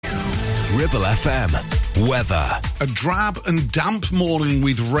Ribble FM. Weather. A drab and damp morning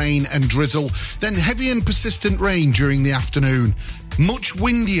with rain and drizzle, then heavy and persistent rain during the afternoon. Much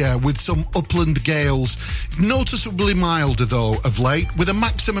windier with some upland gales. Noticeably milder, though, of late, with a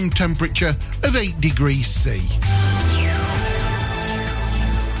maximum temperature of 8 degrees C.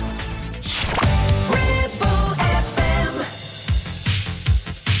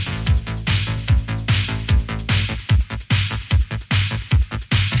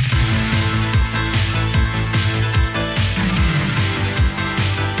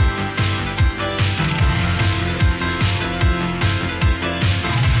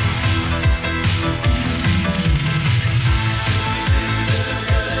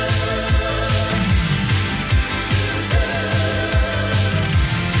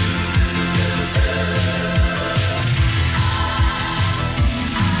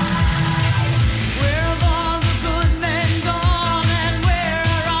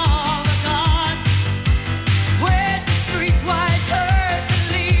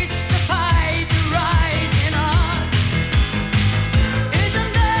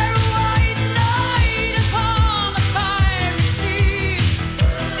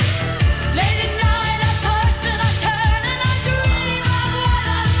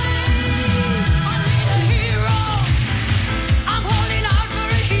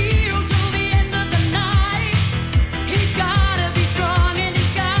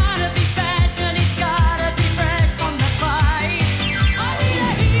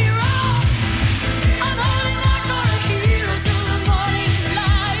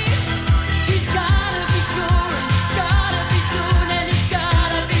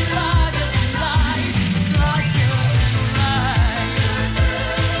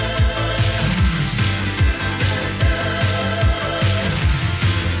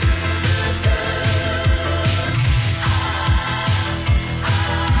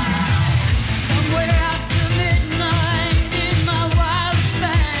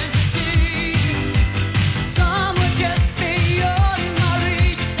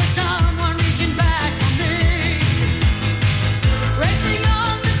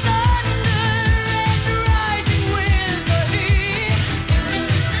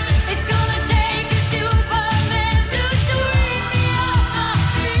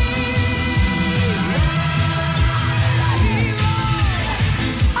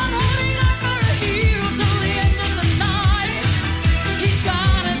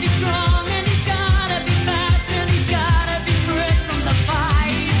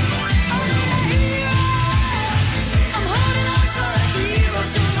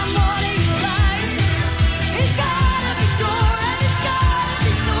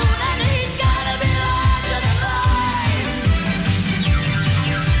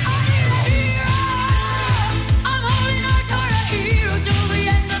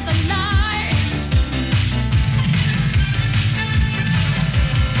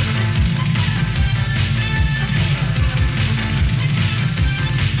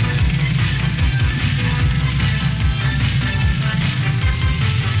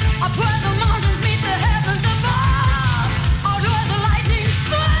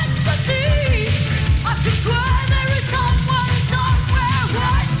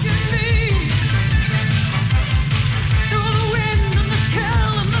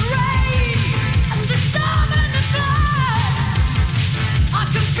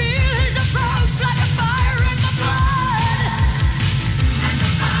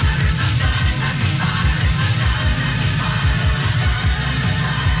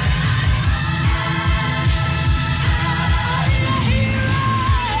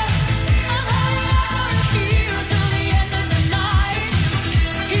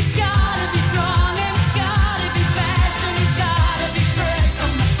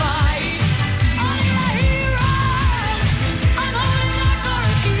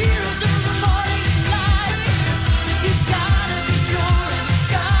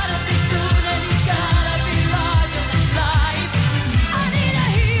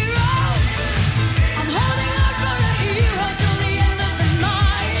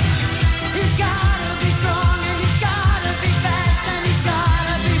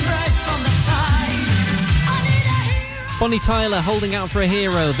 Bonnie Tyler, Holding Out for a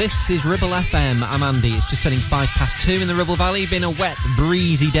Hero. This is Ribble FM. I'm Andy. It's just turning 2:05 in the Ribble Valley. Been a wet,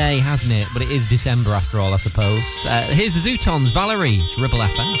 breezy day, hasn't it? But it is December after all, I suppose. Here's the Zootons, Valerie. It's Ribble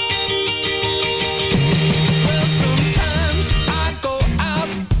FM.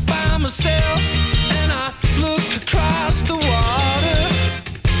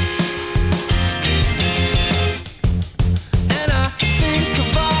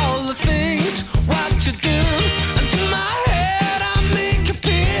 What you do, and in my head I make a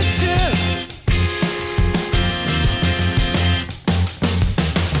picture.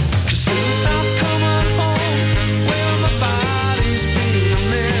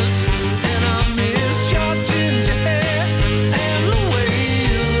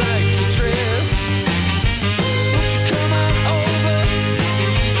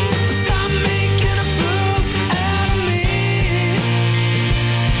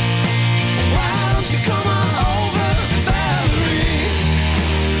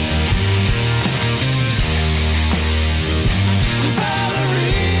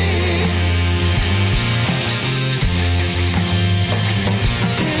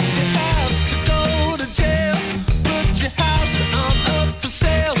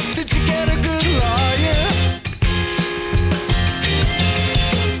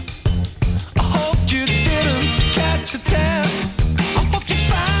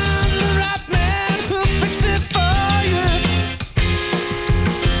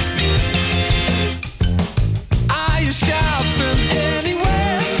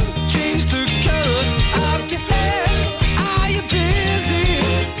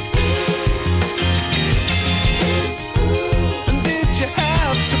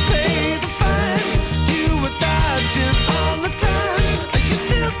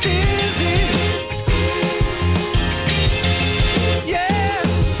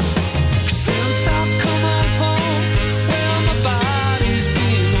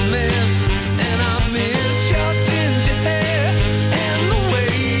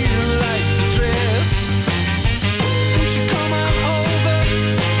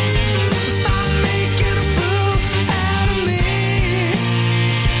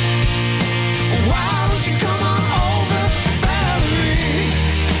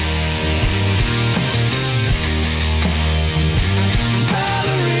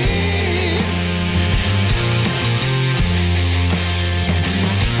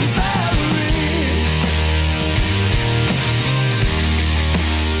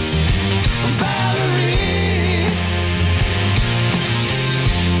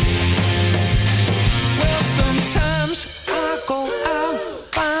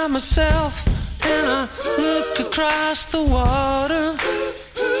 myself and I look across the water.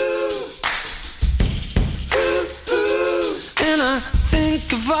 And I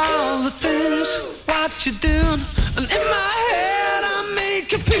think of all the things, what you're doing. And in my head I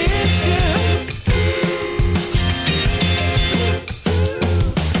make a picture.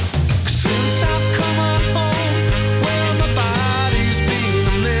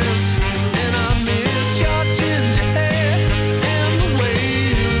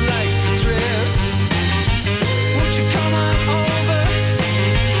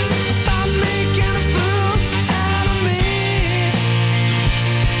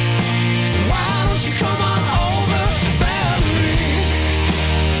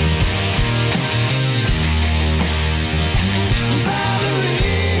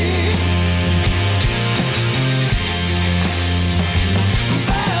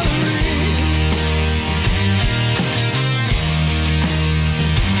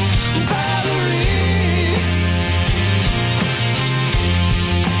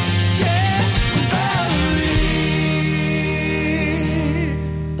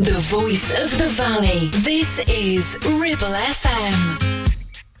 Voice of the Valley. This is Ribble FM.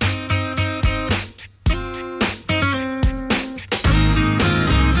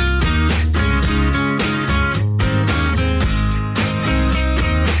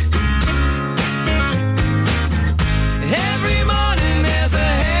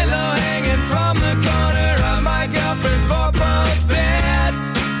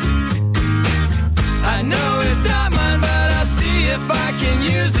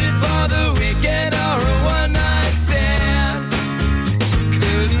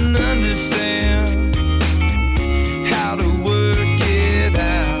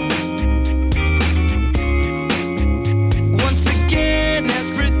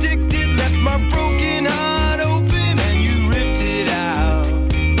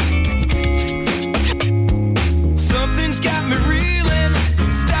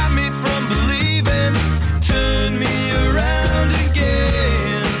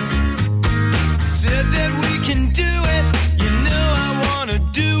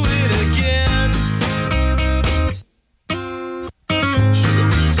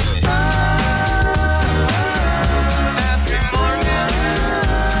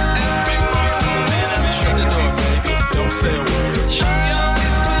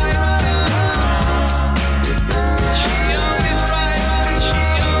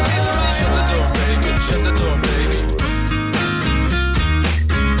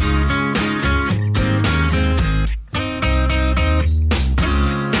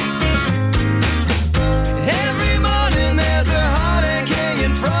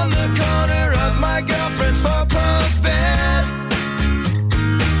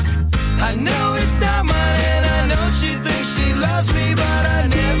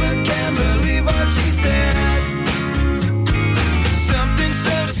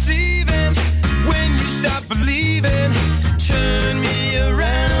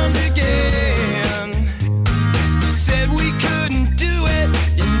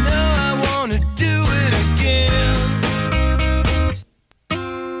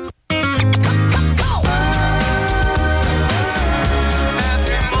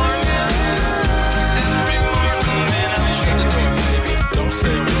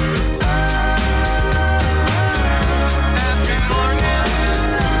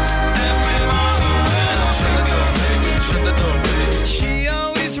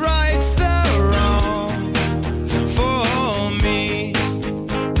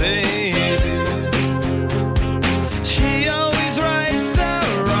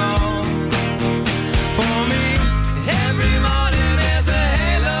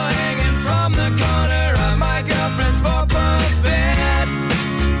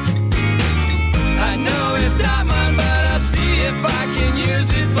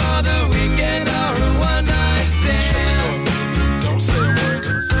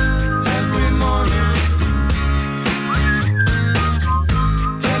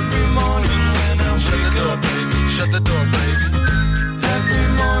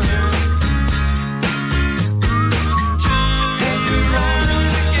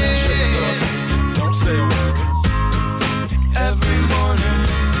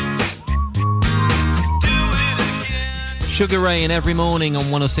 Sugar Ray and Every Morning on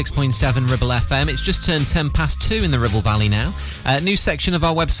 106.7 Ribble FM. It's just turned 10 past 2 in the Ribble Valley now. New section of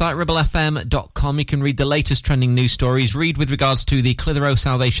our website, ribblefm.com. You can read the latest trending news stories. Read with regards to the Clitheroe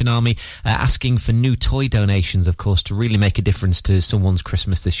Salvation Army asking for new toy donations, of course, to really make a difference to someone's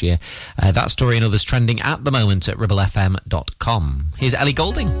Christmas this year. That story and others trending at the moment at ribblefm.com. Here's Ellie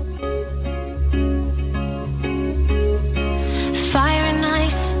Goulding. Fire and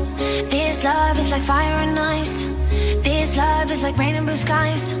ice like fire and ice. This love is like rain and blue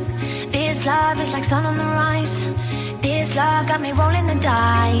skies. This love is like sun on the rise. This love got me rolling the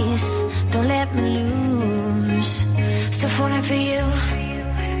dice. Don't let me lose. Still falling for you.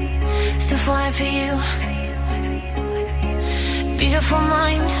 Still falling for you. Beautiful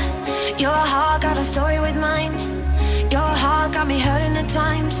mind. Your heart got a story with mine. Your heart got me hurting at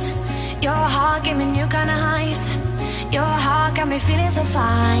times. Your heart gave me new kind of highs. Your heart got me feeling so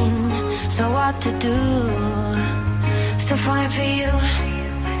fine. So what to do? Still falling for you.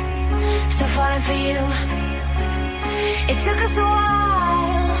 Still falling for you. It took us a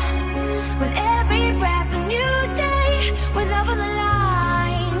while. With every breath a new day. With love on the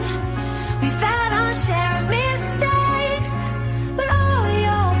line. We've had our share of mistakes. But all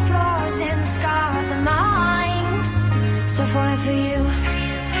your flaws and scars are mine. Still falling for you.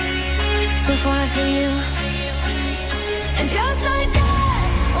 Still falling for you. And just like that,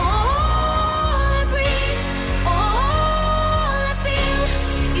 all I breathe, all I feel,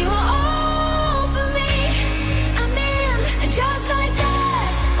 you are all for me, I'm in. And just like that,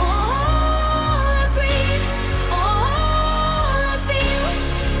 all I breathe, all I feel,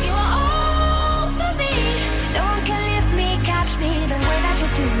 you are all for me. No one can lift me, catch me the way that you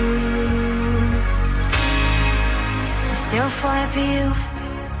do. I'm still falling for you.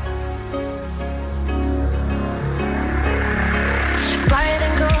 Brighter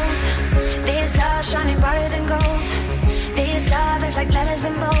than gold, this love shining brighter than gold. This love is like letters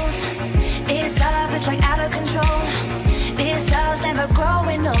and bold. This love is like out of control. This love's never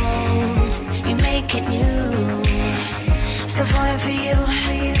growing old. You make it new. Still falling for you.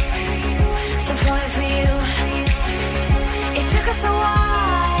 Still falling for you. It took us a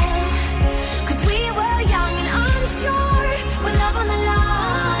while, 'cause we were young and unsure. With love on the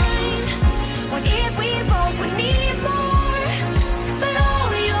line, what if we both would need more? But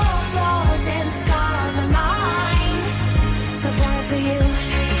all your flaws and scars are mine. So falling for you,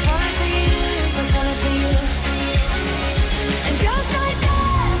 so falling for you, so falling for you. And just like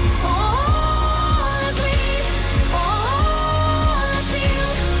that, all I breathe, all I feel,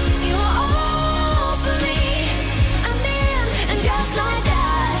 you are all for me, I'm in. And just like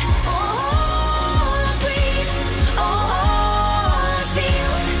that, all I breathe, all I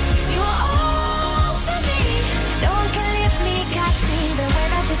feel, you are all for me. No one can lift me, catch me the way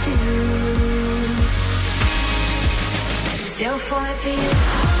that you do. Still falling for you.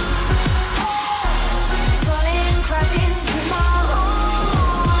 Falling, crashing through my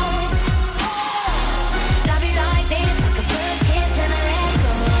arms. Love you like this, like a first kiss, never let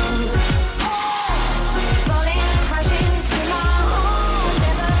go. Falling, crashing through my arms,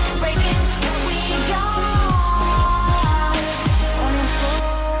 never breaking what we got. Falling for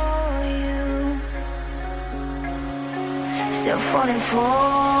you. Still falling for.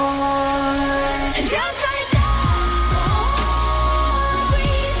 And just like that, all I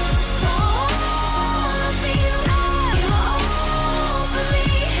breathe, all I feel, you are all for me,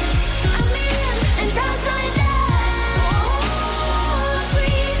 I'm in. And just like that, all I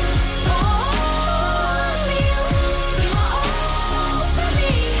breathe, all I feel, you are all for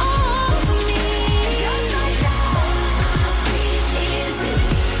me, all for me. And just like that, all I breathe is you,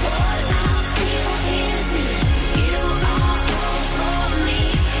 all I feel is you, you are all for me,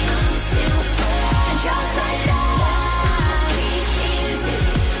 I'm still for. And just like that, all I breathe is you,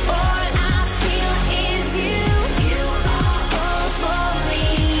 all I feel is you, you are all for me.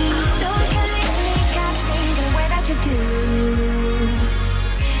 No one can lift me, catch me the way that you do.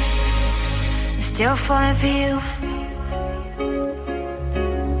 I'm still falling for you.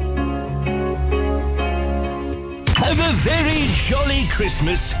 Have a very jolly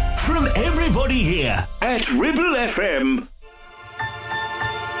Christmas from everybody here at Ribble FM.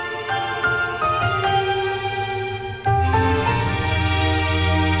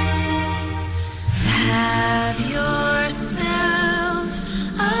 Have yourself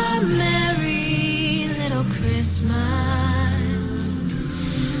a merry little Christmas.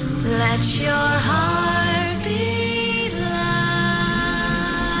 Let your heart be light.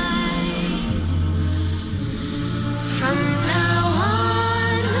 From now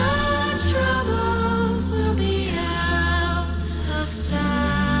on, the troubles will be out of sight.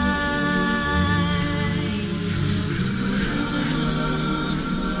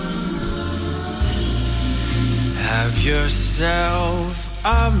 Have yourself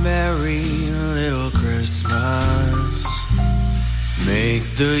a merry little Christmas. Make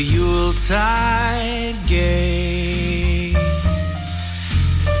the Yuletide gay.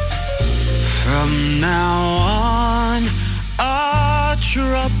 From now on, our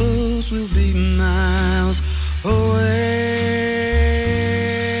troubles will be miles away.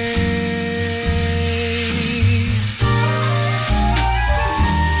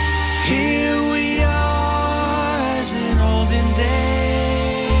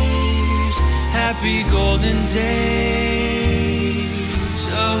 days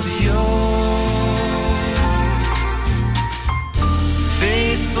of yore.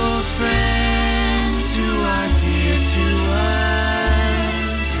 Faithful friends who are dear to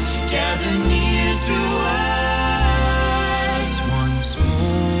us, gather near to us once more.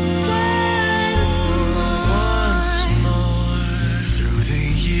 Through the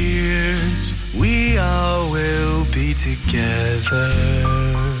years, we all will be together,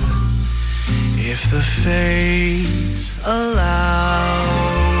 if the fates allow.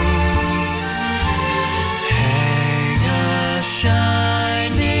 Hang a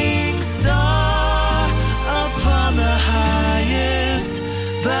shining star upon the highest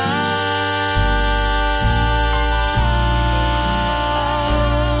bough,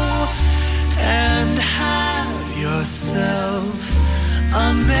 and have yourself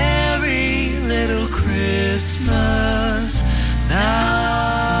a merry little Christmas now.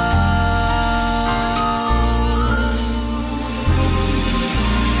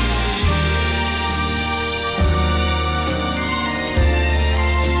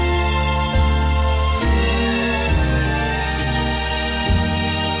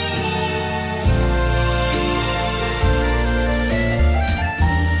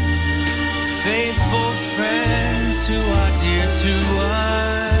 Faithful friends who are dear to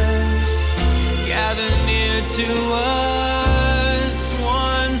us, gather near to us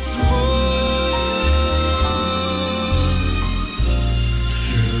once more.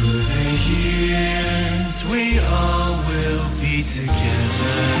 Through the years, we all will be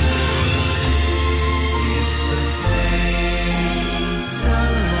together, if the fates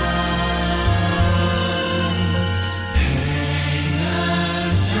allow. Hang a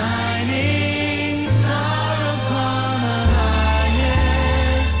shining star upon the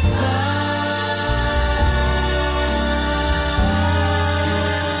highest bough, and have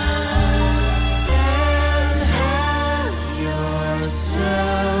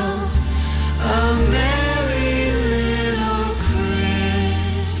yourself a merry little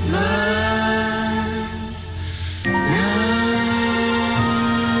Christmas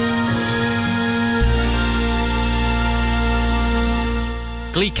now.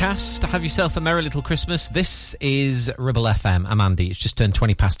 Gleecast, have yourself a merry little Christmas. This is Ribble FM. I'm Andy. It's just turned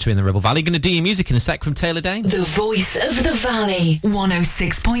 20 past 2 in the Ribble Valley. Going to do your music in a sec from Taylor Dane. The voice of the valley.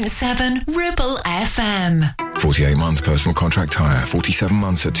 106.7 Ribble FM. 48 months personal contract hire, 47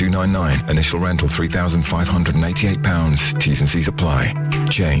 months at $299. Initial rental £3,588. T's and C's apply.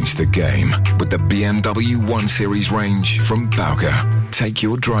 Change the game with the BMW 1 Series range from Bowker. Take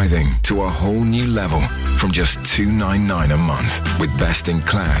your driving to a whole new level from just $299 a month with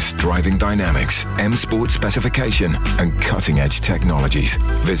best-in-class driving dynamics, M Sport specification and cutting-edge technologies.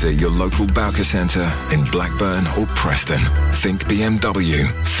 Visit your local Bowker centre in Blackburn or Preston. Think BMW.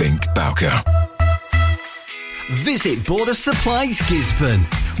 Think Bowker. Visit Border Supplies Gisborne.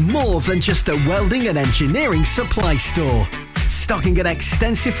 More than just a welding and engineering supply store. Stocking an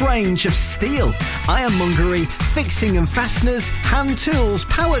extensive range of steel, ironmongery, fixing and fasteners, hand tools,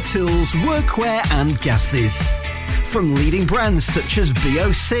 power tools, workwear and gases. From leading brands such as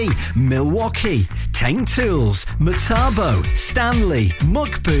BOC, Milwaukee, Tang Tools, Metabo, Stanley,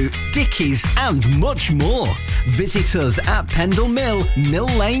 Muck Boot, Dickies and much more. Visit us at Pendle Mill, Mill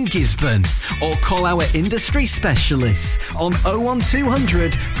Lane, Gisborne, or call our industry specialists on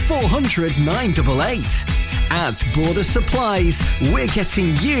 01200 400 988. At Border Supplies, we're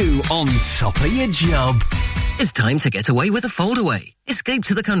getting you on top of your job. It's time to get away with a foldaway. Escape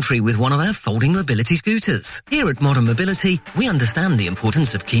to the country with one of our folding mobility scooters. Here at Modern Mobility, we understand the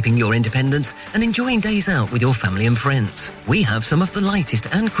importance of keeping your independence and enjoying days out with your family and friends. We have some of the lightest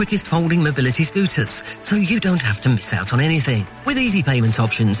and quickest folding mobility scooters, so you don't have to miss out on anything. With easy payment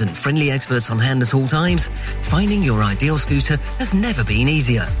options and friendly experts on hand at all times, finding your ideal scooter has never been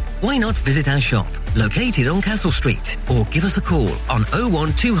easier. Why not visit our shop, located on Castle Street, or give us a call on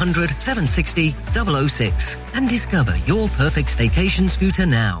 01200 760 006 and discover your perfect staycation scooter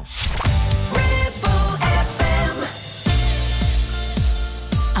now.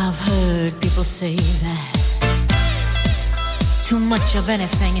 I've heard people say that too much of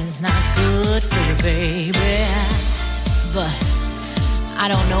anything is not good for you, baby. But I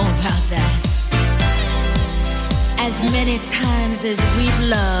don't know about that. As many times as we've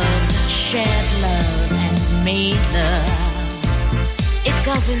loved, shared love, and made love, it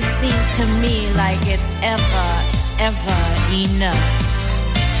doesn't seem to me like it's ever enough.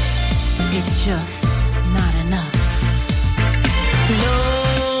 It's just not enough. Love.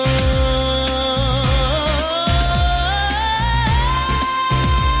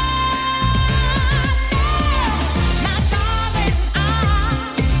 My darling, I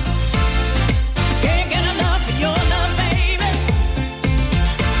can't get enough.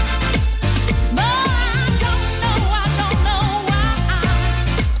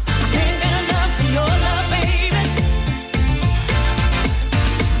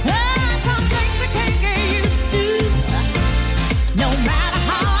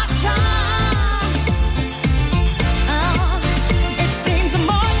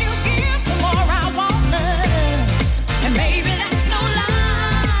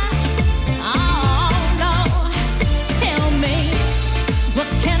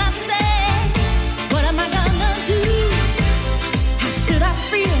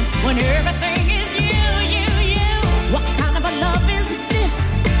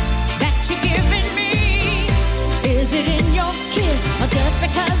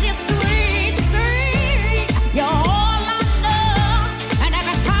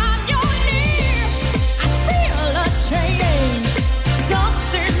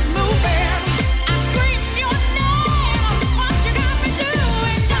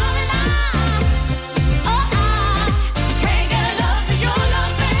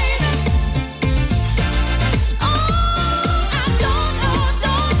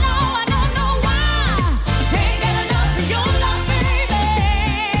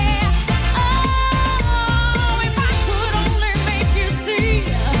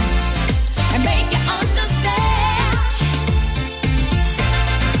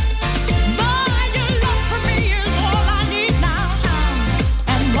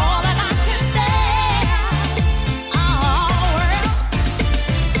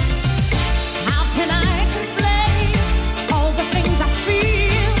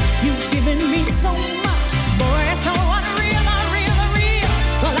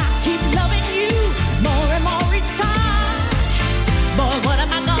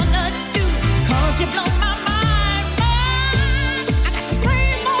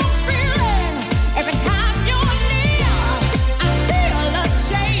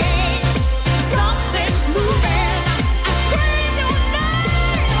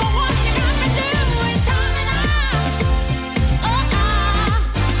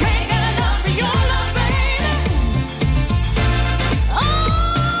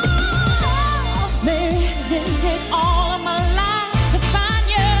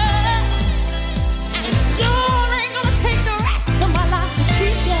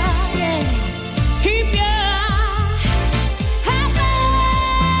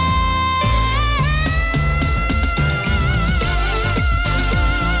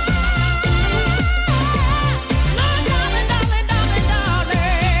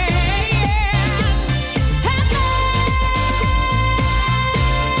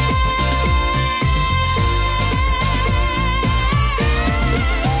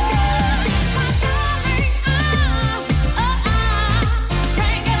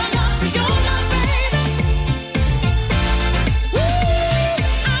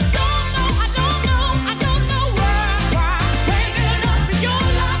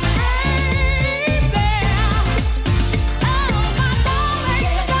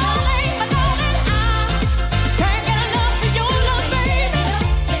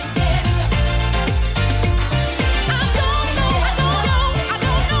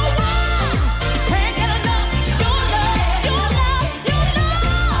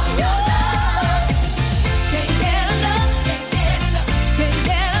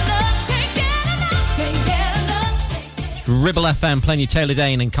 Ribble FM playing you Taylor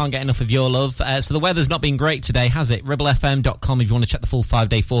Dane and Can't Get Enough of Your Love. So the weather's not been great today, has it? RibbleFM.com if you want to check the full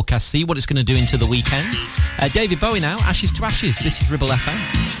 5-day forecast, see what it's going to do into the weekend. David Bowie now, Ashes to Ashes. This is Ribble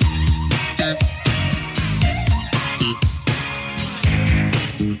FM.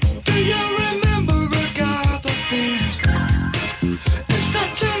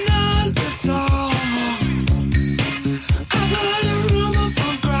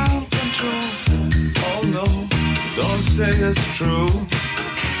 It's true.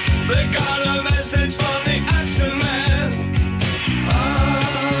 They got a message from the action man.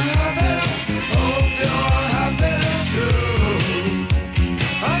 I'm happy, hope you're happy too.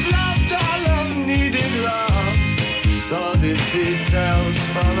 I've loved all I've needed love, saw the details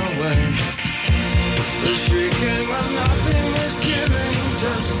fall away. The shrieking when nothing is given,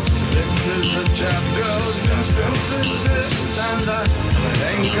 just pictures of trap girls and synthesis. And I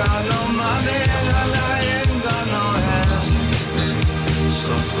ain't got no money and I ain't got no hands.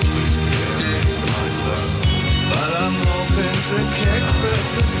 But I'm hoping to kick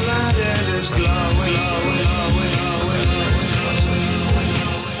because glad it is glowing.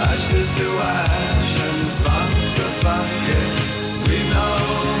 Ashes to ash and funk to funk it. We know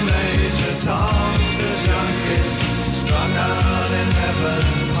Major Tom's a junkie, strung out in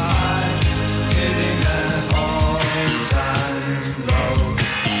heaven's high, hitting an all-time low.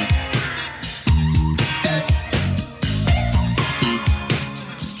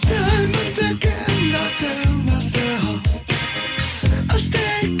 I tell myself I'll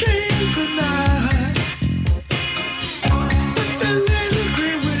stay clean tonight, but the little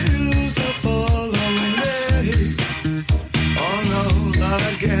green wheels are following me.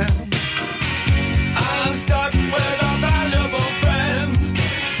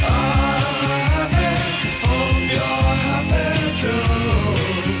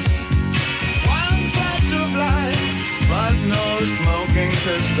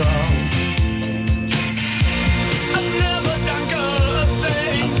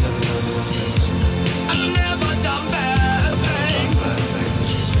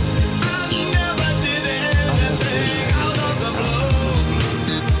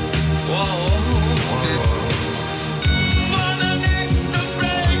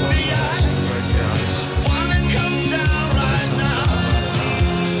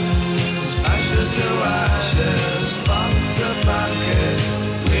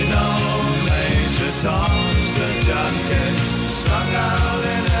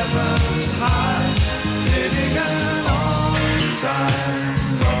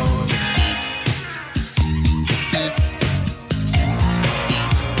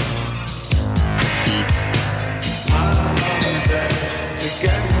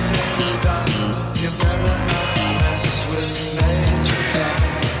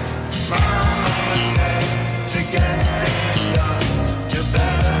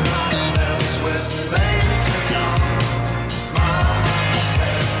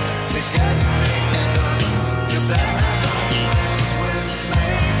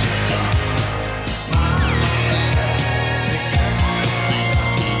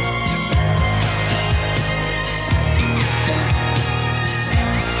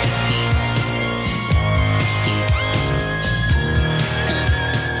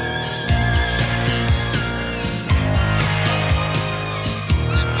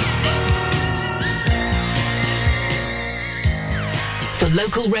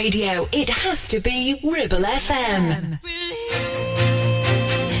 local radio, it has to be Ribble FM.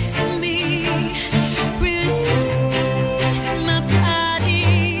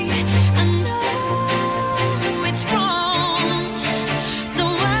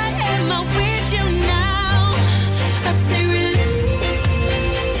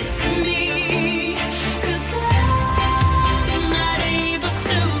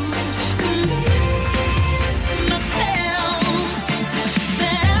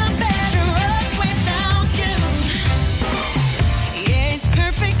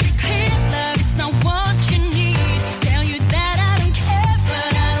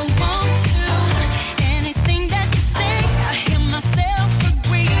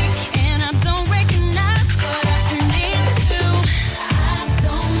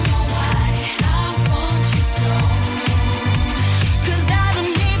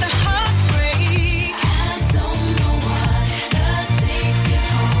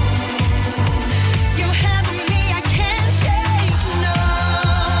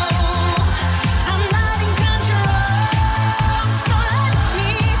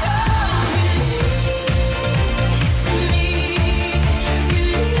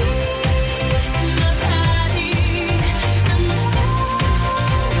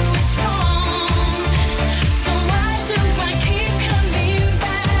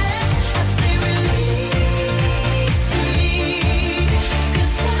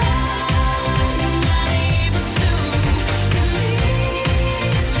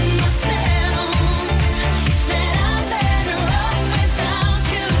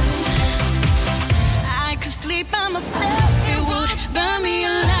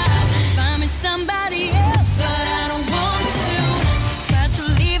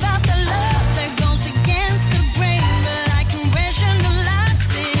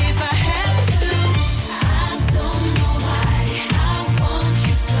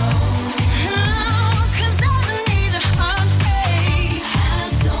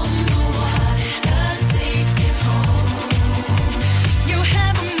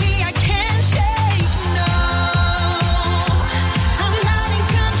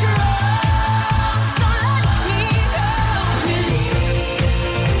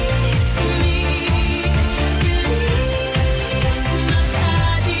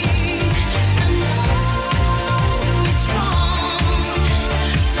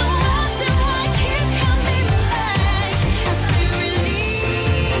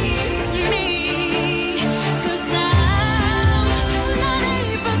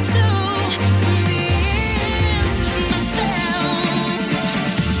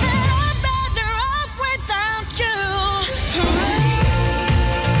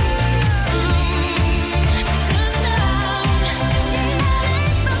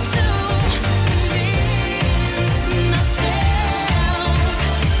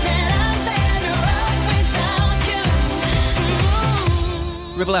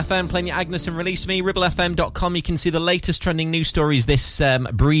 Ribble FM playing your Agnes and Release Me. RibbleFM.com. You can see the latest trending news stories this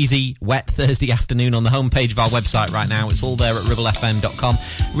breezy, wet Thursday afternoon on the homepage of our website right now. It's all there at RibbleFM.com.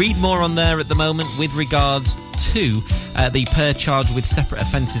 Read more on there at the moment with regards to the pair charged with separate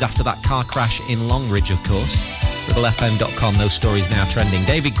offences after that car crash in Longridge, of course. RibbleFM.com. Those stories now trending.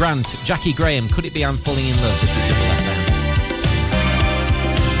 David Grant, Jackie Graham, Could It Be I'm Falling in Love? This is Ribble FM.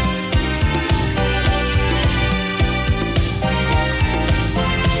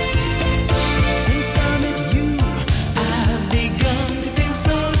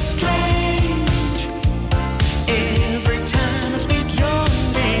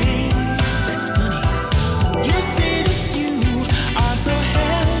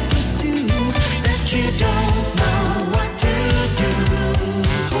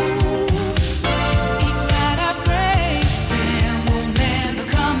 Each night I pray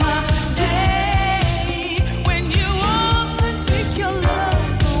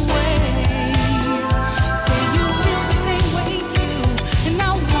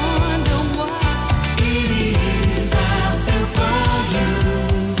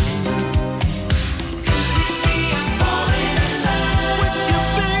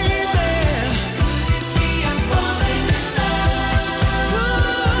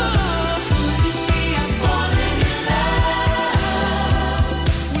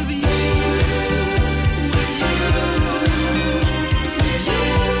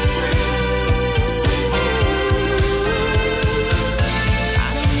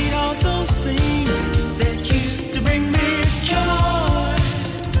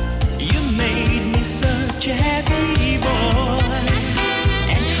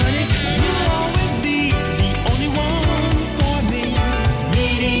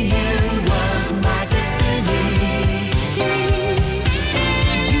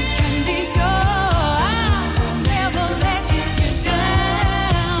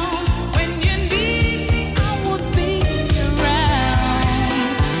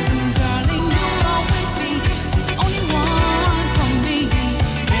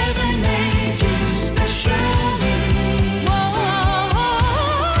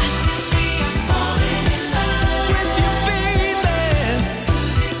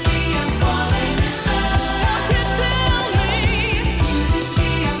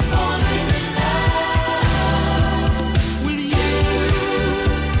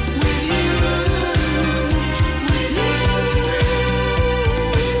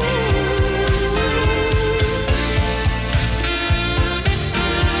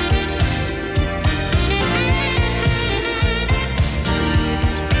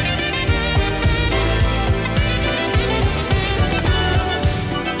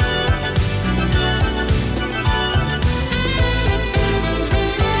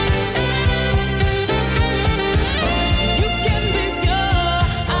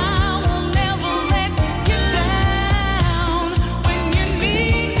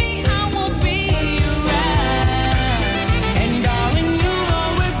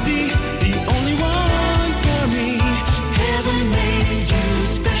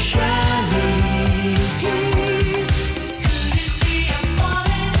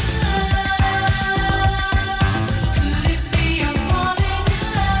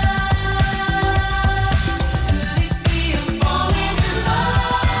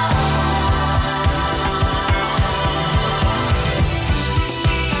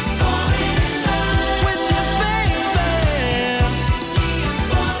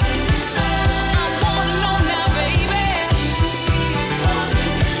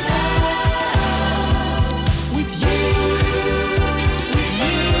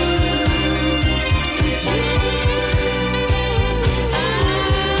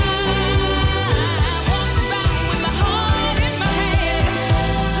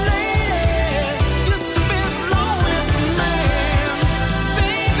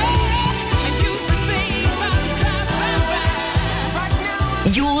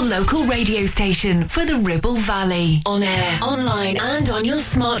local radio station for the Ribble Valley. On air, online and on your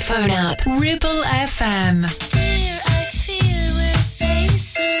smartphone app. Ribble FM. Dear, I fear we're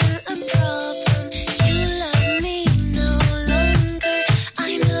facing a problem. You love me no longer,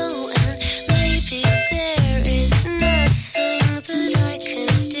 I know, and maybe there is nothing that I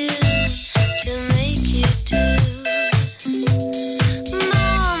can do to make you do.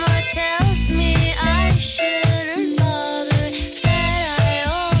 Mama tells me I shouldn't bother, that I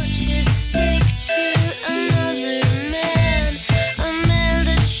ought to stick to another man, a man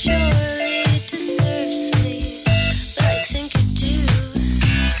that surely deserves me, but I think you do.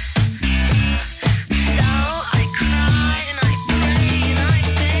 So I cry and I pray and I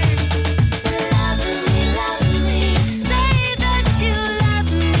beg, love me, say that you love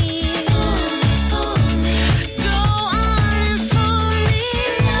me, fool me, go on and fool me,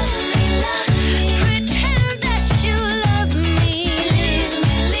 pretend that you love me,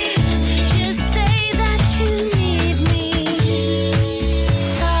 just say that you need me.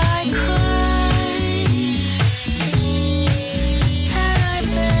 So I cry and I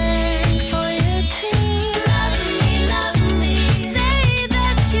beg for you to love me, say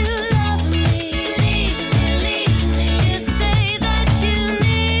that you love me, just say that you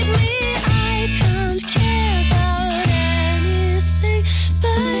need me. I can't care about anything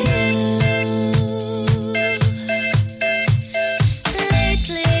but you.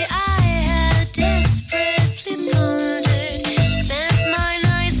 Lately I have desperately pondered, spent my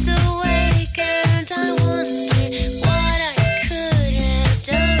nights awake, and I wonder what I could have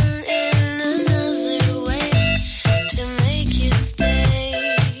done in another way to make you stay.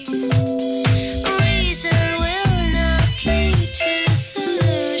 Reason will not lead to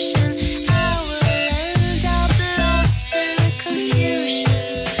solution. I will end up lost in confusion.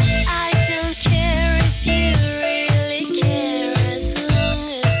 I don't care if you really care, as long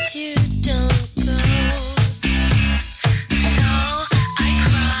as you don't go. So I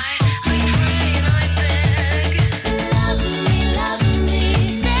cry, I pray and I beg, love me,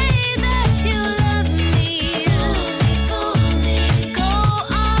 say that you love me, fool me, go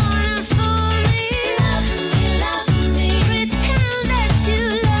on and fool me, pretend that you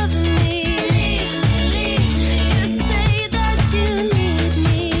love me, just say that you need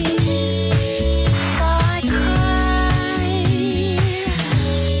me. So I cry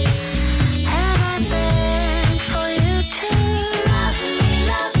and I beg for you to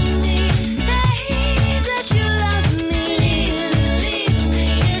love me, say that you love me,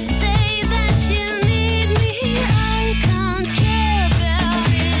 just say that you need me. I can't care about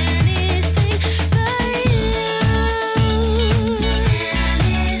anything but you.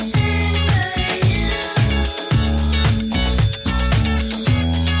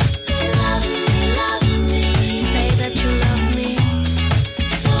 Love me, say that you love me,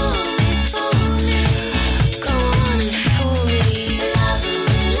 fool me, go on and fool me, love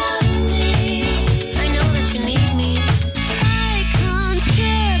me, I know that you need me. I can't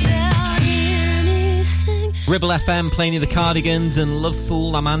care about anything. Ribble FM playing you the Cardigans and Love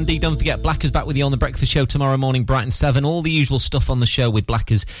Fool. I'm Andy. Don't forget, Blacker's back with you on the Breakfast Show tomorrow morning, bright and 7. All the usual stuff on the show with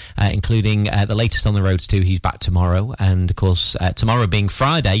Blacker's, including the latest on the roads too. He's back tomorrow. And, of course, tomorrow being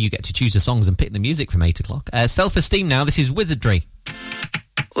Friday, you get to choose the songs and pick the music from 8 o'clock. Self-Esteem now. This is Wizardry.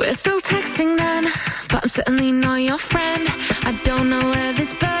 We're still texting then, but I'm certainly not your friend. I don't know where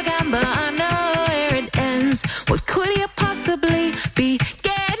this began, but I know where it ends. What could you possibly be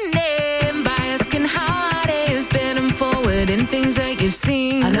getting by asking how it is, been forward in things that you've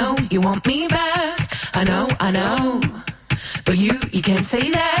seen? I know you want me back, I know, but you can't say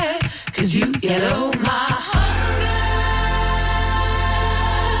that, 'cause you yellow my hunger.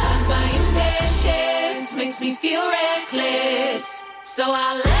 Sometimes my impatience makes me feel reckless, so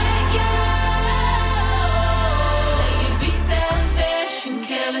I'll let you be selfish and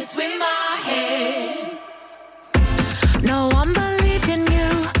careless with my head. No one believed in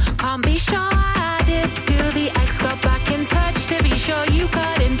you, can't be sure I did. Do the ex got back in touch to be sure you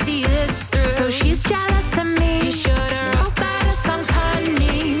couldn't see this through? So she's jealous of me. You should've wrote better songs,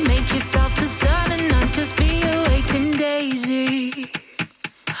 honey. Make yourself the sun and not just be a waiting daisy.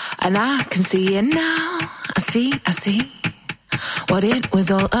 And I can see it now. I see what it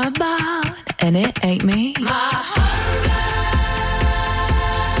was all about, and it ain't me. My hunger,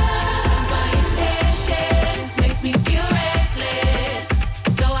 my impatience makes me feel reckless,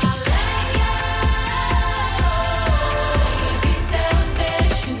 so I'll let you be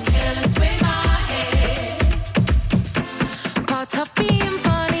selfish and careless with my head. Part of being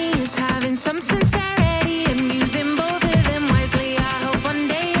funny is having some sincerity and using both of them wisely. I hope one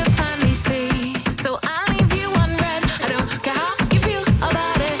day you'll finally see. So I'll leave you unread. I don't care how you feel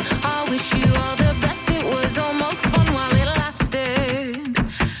about it.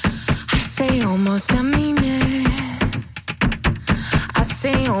 almost, I mean it. I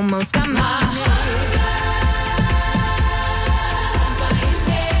say almost, I mean it. My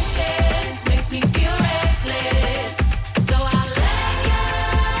impatience makes me feel reckless, so I let you.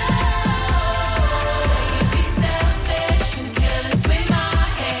 You be selfish and careless with my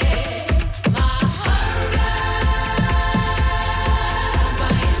head. My hunger,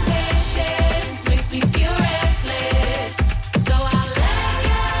 my impatience makes me feel reckless, so I let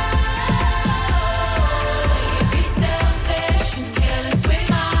you. You be selfish and careless with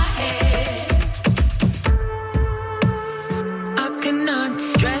my head. I cannot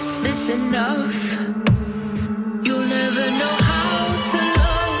stress this enough. You'll never know how to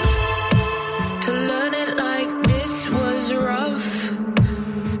love. To learn it like this was rough.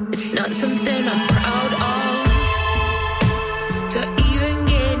 It's not something I'm proud of. To even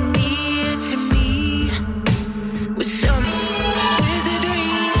get near to me with some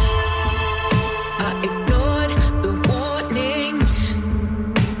wizardry. I ignored the warnings,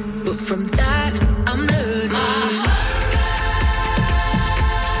 but from that I'm learning.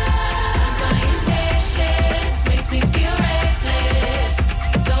 My impatience makes me feel reckless,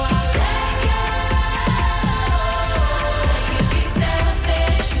 so I let you. You be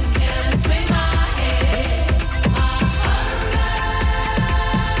selfish and careless with my head.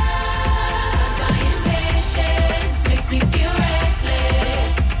 My impatience makes me feel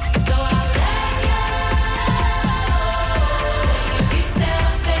reckless, so I let you. You be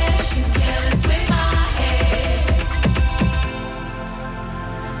selfish and careless with my head.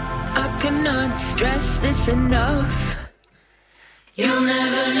 I cannot stress this enough. You'll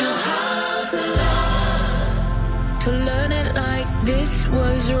never know how to love. To learn it like this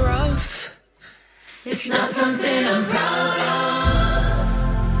was rough. It's not something I'm proud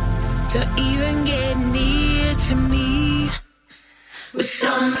of. To even get near to me with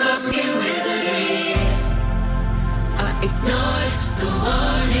some fucking wizardry. I ignored the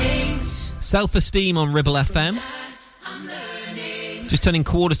warnings. Self-esteem on Ribble FM. Just turning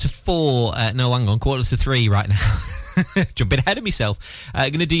 3:45. No, hang on, 3:45 right now. Jumping ahead of myself.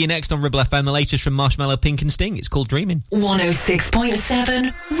 Going to do you next on Ribble FM, the latest from Marshmallow, Pink and Sting. It's called Dreaming.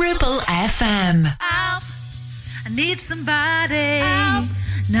 106.7 Ribble FM. Help. I need somebody. Help.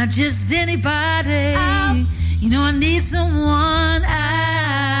 Not just anybody. Help. You know, I need someone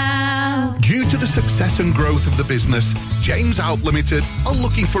out. Due to the success and growth of the business, James Out Limited are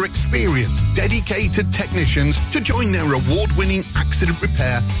looking for experienced, dedicated technicians to join their award-winning accident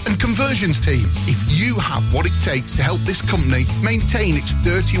repair and conversions team. If you have what it takes to help this company maintain its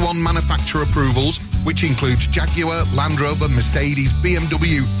 31 manufacturer approvals, which includes Jaguar, Land Rover, Mercedes,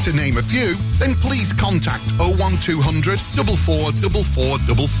 BMW, to name a few, then please contact 01200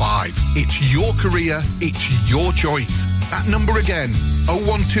 444455. It's your career, it's your choice. That number again,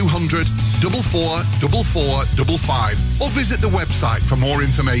 01200 444455, or visit the website for more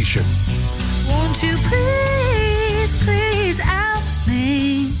information. Won't you please help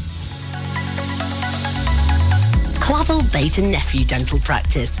me? Clavel Bait and Nephew Dental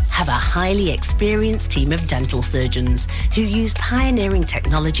Practice have a highly experienced team of dental surgeons who use pioneering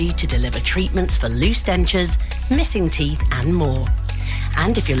technology to deliver treatments for loose dentures, missing teeth and more.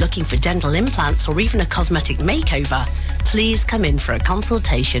 And if you're looking for dental implants or even a cosmetic makeover, please come in for a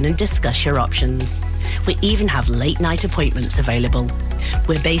consultation and discuss your options. We even have late night appointments available.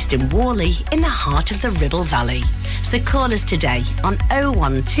 We're based in Worley in the heart of the Ribble Valley. So call us today on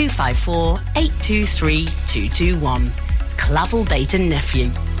 01254 823 221. Clavel Bait and Nephew,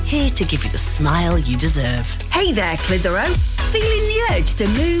 here to give you the smile you deserve. Hey there, Clitheroe. Feeling the urge to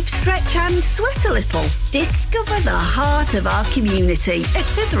move, stretch and sweat a little? Discover the heart of our community at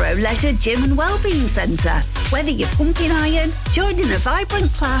Clitheroe Leisure Gym and Wellbeing Centre. Whether you're pumping iron, joining a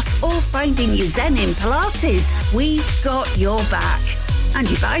vibrant class or finding your zen in Pilates, we've got your back. And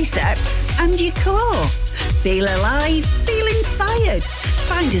your biceps and your core. Feel alive, feel inspired.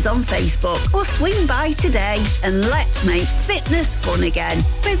 Find us on Facebook or swing by today and let's make fitness fun again.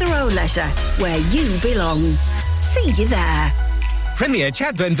 Clitheroe Leisure, where you belong. See you there. Premier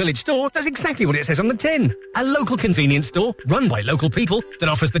Chadburn Village Store does exactly what it says on the tin. A local convenience store run by local people that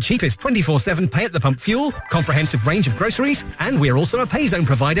offers the cheapest 24/7 pay-at-the-pump fuel, comprehensive range of groceries, and we're also a pay zone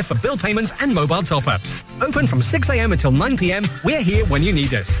provider for bill payments and mobile top-ups. Open from 6 a.m. until 9 p.m. We're here when you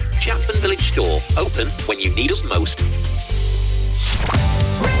need us. Chapman Village Store, open when you need us most.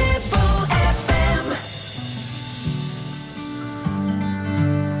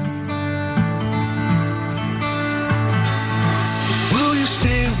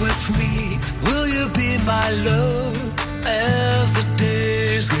 With me, will you be my love as the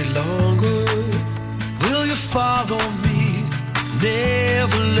days get longer? Will you follow me,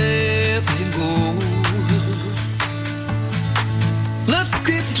 never let me go?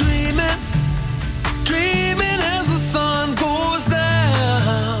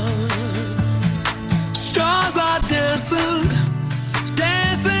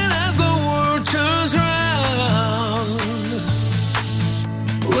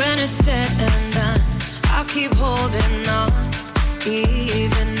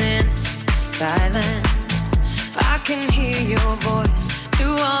 your voice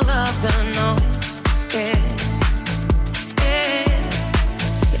through all of the noise. Yeah, yeah.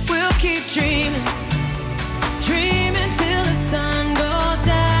 We'll keep dreaming, dreaming till the sun goes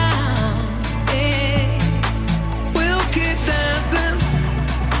down. Yeah, we'll keep dancing,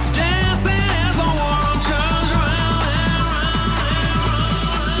 dancing as the world turns round and round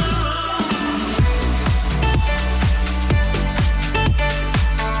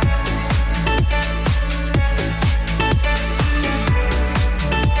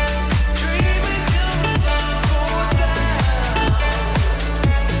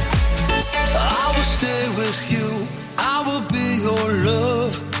I will be your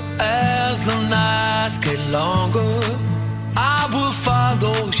love as the nights get longer. I will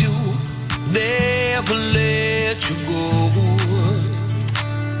follow you, never let you go.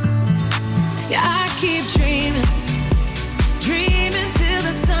 Yeah, I keep dreaming, dreaming till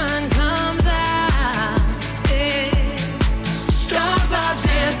the sun comes out. Yeah. Stars are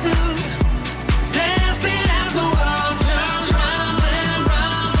dancing, dancing as the world turns round and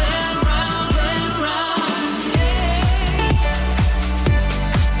round and round and round.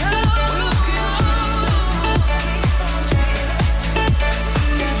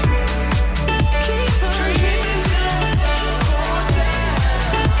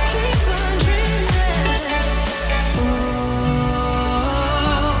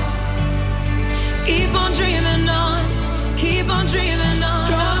 Keep on dreaming on, keep on dreaming on.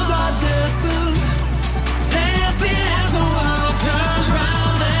 Stars are dancing, dancing as the world turns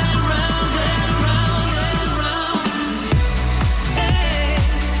round and round and round and round. Hey.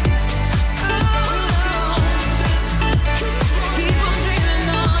 Keep on dreaming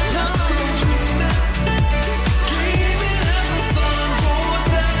on, dreaming as the sun goes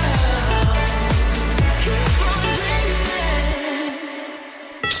down. Keep on dreaming.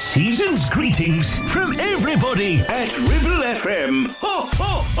 Season's greetings from everybody at Ribble FM. Ho,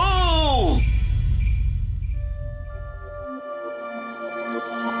 ho, ho!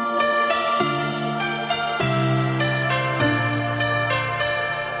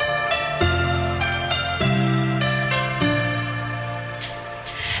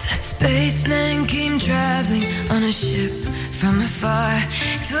 Spaceman came traveling on a ship from afar.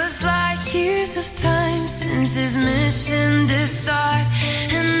 It was like years of time since his mission did start.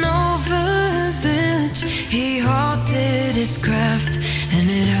 And over a village he halted his craft, and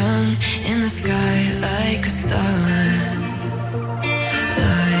it hung in the sky like a star,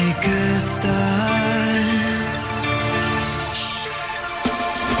 like a star.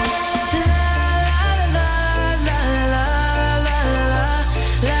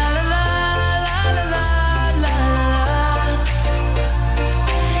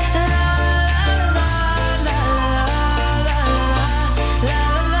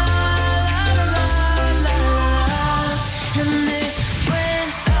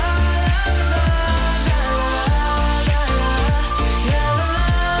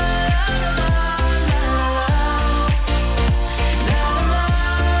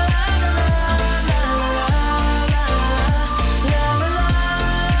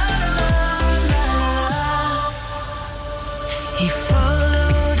 He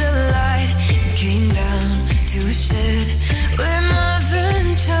followed the light and came down to a shed where mother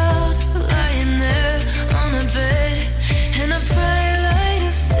and child were lying there on a bed, and a bright light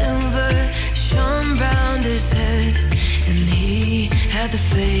of silver shone round his head, and he had the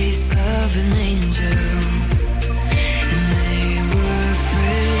face of an angel, and they were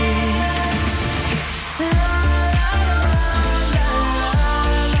afraid.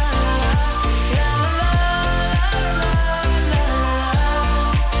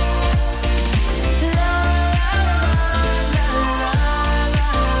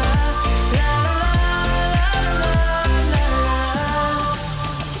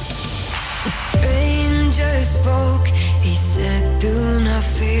 Spoke, he said, do not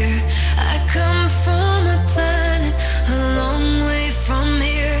fear. I come from a planet a long way from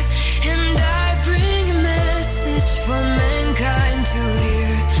here, and I bring a message for mankind to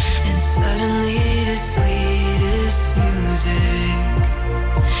hear. And suddenly the sweetest music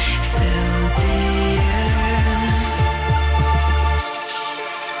filled the air.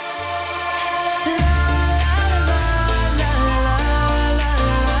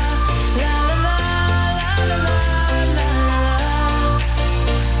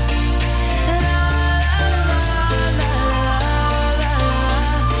 La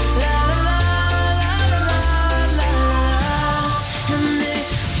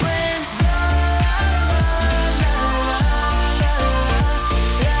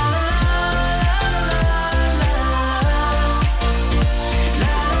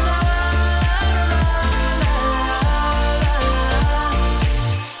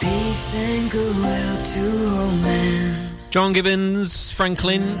goodwill to all men. John Gibbons,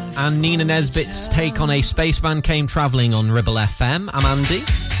 Franklin and Nina Nesbitt's take on A Spaceman Came Travelling on Ribble FM. I'm Andy.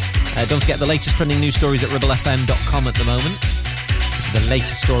 Don't forget the latest trending news stories at ribblefm.com at the moment. These are the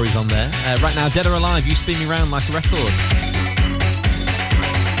latest stories on there. Right now, Dead or Alive, You Spin Me Round Like a Record.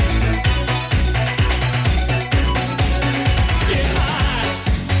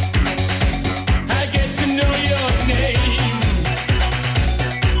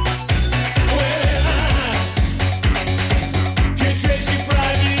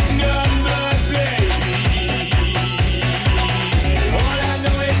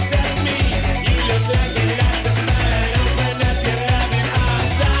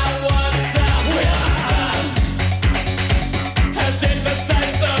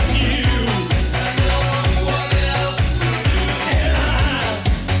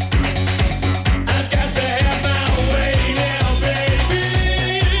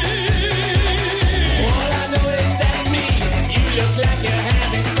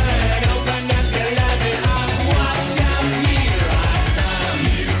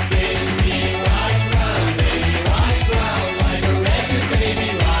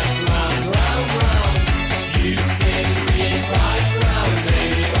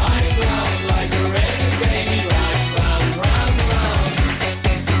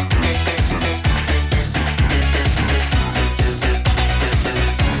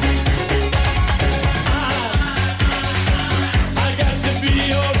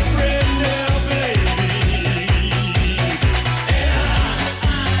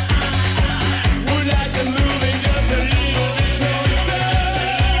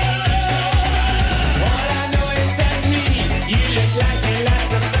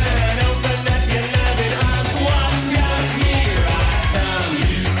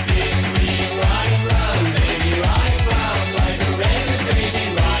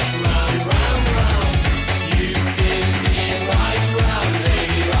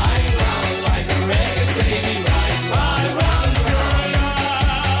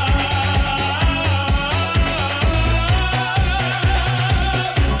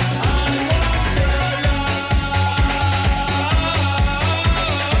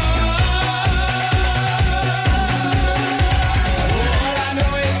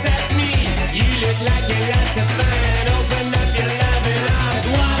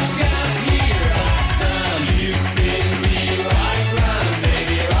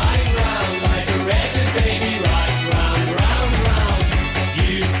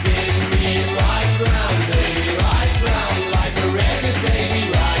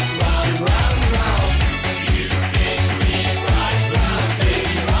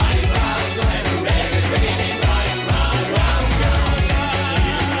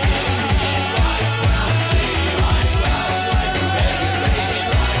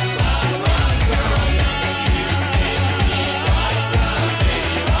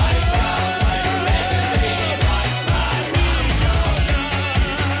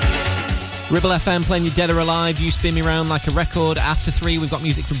 Ribble FM playing you Dead or Alive, You Spin Me Round Like a Record. After 3, we've got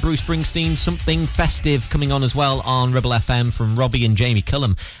music from Bruce Springsteen, something festive coming on as well on Ribble FM from Robbie and Jamie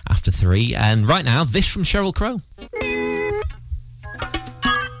Cullum after 3. And right now, this from Sheryl Crow.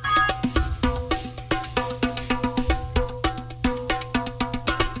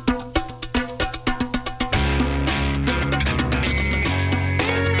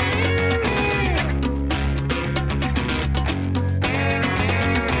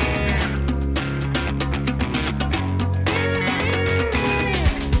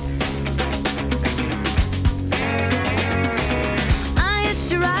 I used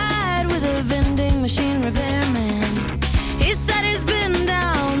to ride with a vending machine repairman.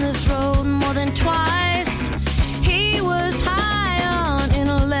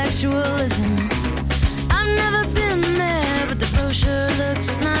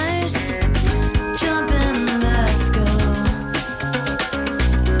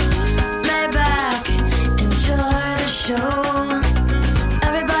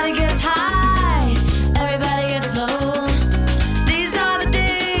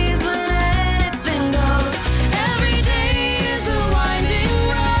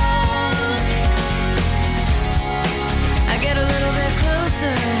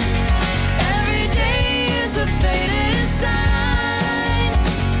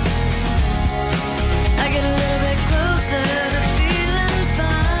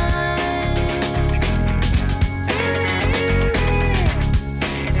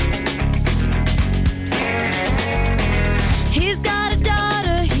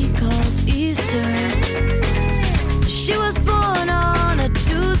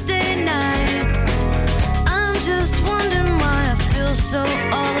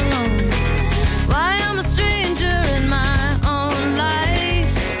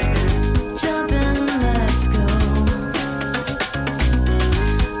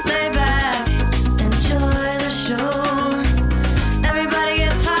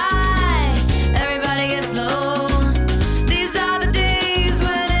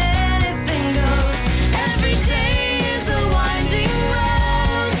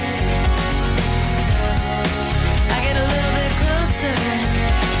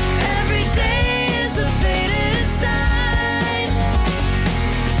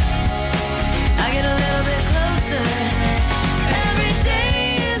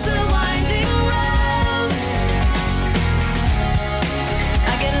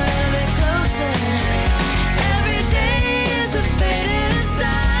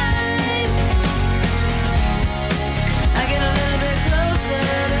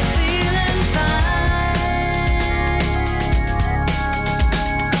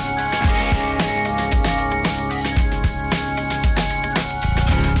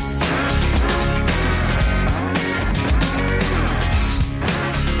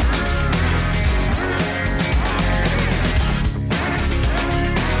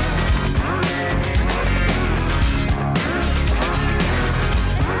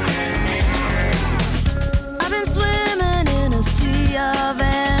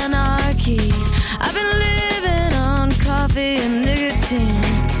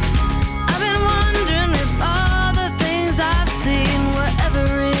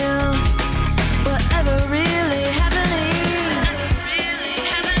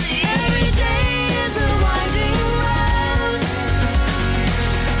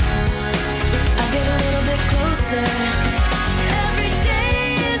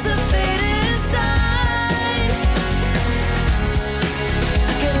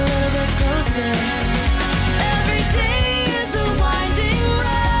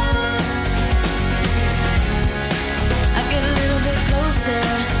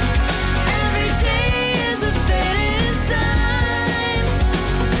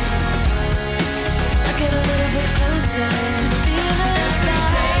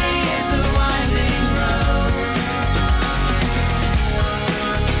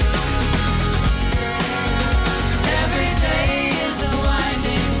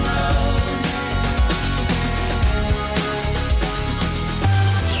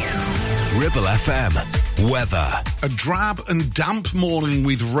 Ribble FM. Weather. A drab and damp morning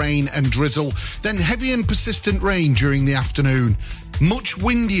with rain and drizzle, then heavy and persistent rain during the afternoon. Much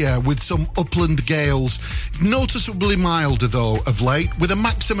windier with some upland gales. Noticeably milder, though, of late, with a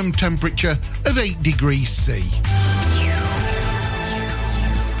maximum temperature of 8 degrees C.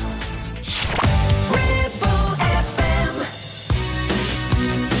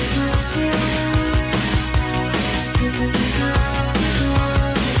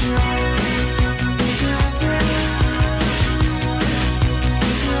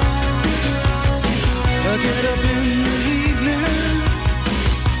 I get up in the evening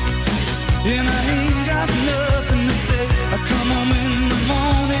and I ain't got nothing to say. I come home in the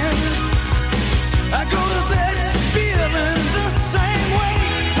morning, I go to bed feeling the same way.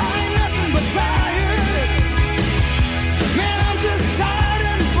 I ain't nothing but tired. Man, I'm just tired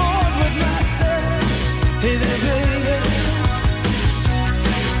and bored with myself. Hey there, baby,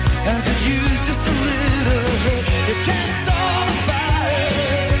 I could use just a little help. You can't start a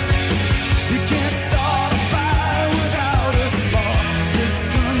fire. You can't start a fire without a spark. This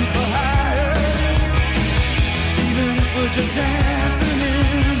gun's for hire. Even if we're just dancing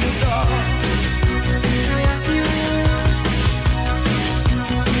in the dark.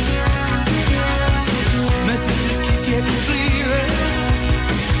 Messages keep getting clearer.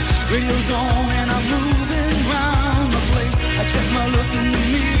 Radio's on and I'm moving around the place. I check my look in the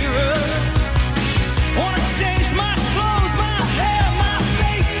mirror. Wanna change my clothes, my hair, my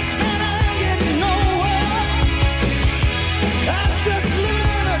face, and I ain't getting nowhere. I'm just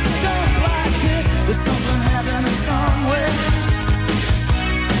living in a dump like this. There's something happening somewhere.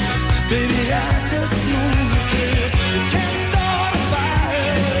 Baby, I just know that this. You can't start a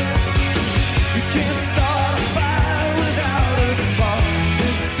fire. You can't start a fire without a spark.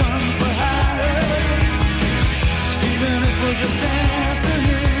 This gun's for hire. Even if we're just dancing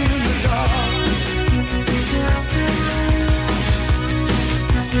in the dark.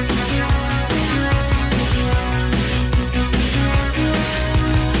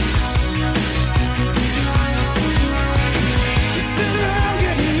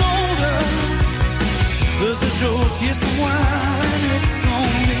 There's a joke, yes, a while, and it's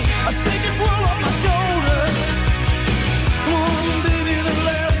on me. I take this world off my shoulders. Come on, baby, the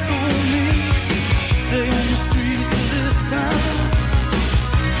laughs on me. Stay on the streets of this town,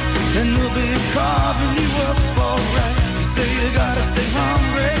 and they'll be carving you up alright. You say you gotta stay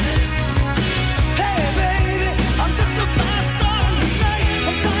hungry. Hey, baby, I'm just a fast star tonight.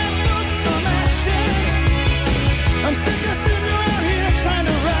 I'm dying for some action. I'm sick of sitting around here trying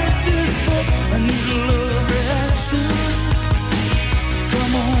to write this book. I need a love reaction.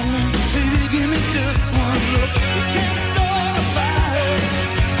 Come on, baby, give me just one look. You can't start a fire.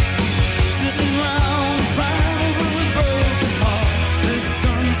 Sitting around crying over a broken heart. This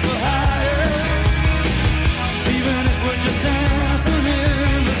gun's for hire. Even if we're just dancing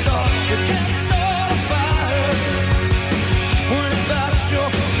in the dark. You can't start a fire. Worrying about your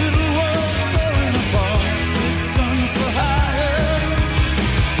little world falling apart. This gun's for hire.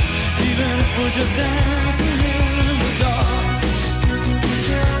 Even if we're just dancing in the dark.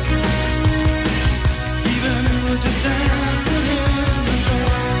 Even if we're just dancing in the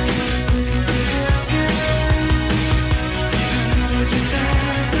dark. Even if we're just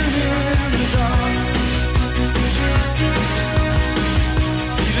dancing in the dark.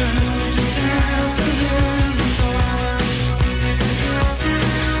 Even if we're just dancing in the dark.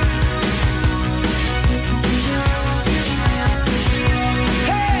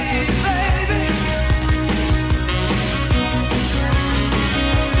 Hey, baby.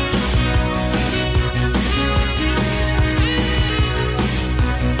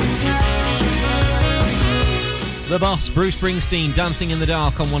 The Boss, Bruce Springsteen, Dancing in the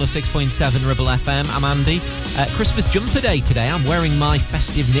Dark on 106.7 Ribble FM. I'm Andy. Christmas jumper day today. I'm wearing my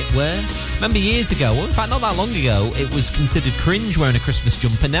festive knitwear. Remember years ago, well, in fact not that long ago, it was considered cringe wearing a Christmas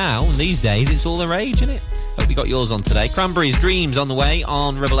jumper. Now, these days, it's all the rage, isn't it? Hope you got yours on today. Cranberries, Dreams on the way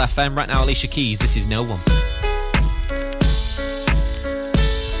on Ribble FM. Right now, Alicia Keys, This Is No One.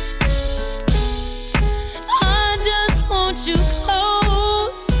 I just want you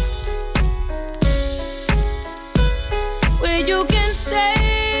close, where you can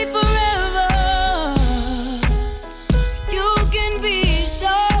stay forever. You can be sure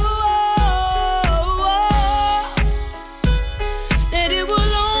that it will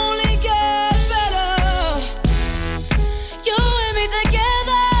only get better. You and me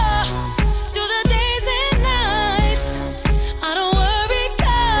together through the days and nights. I don't worry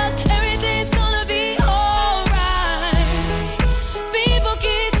 'cause everything's gonna be alright.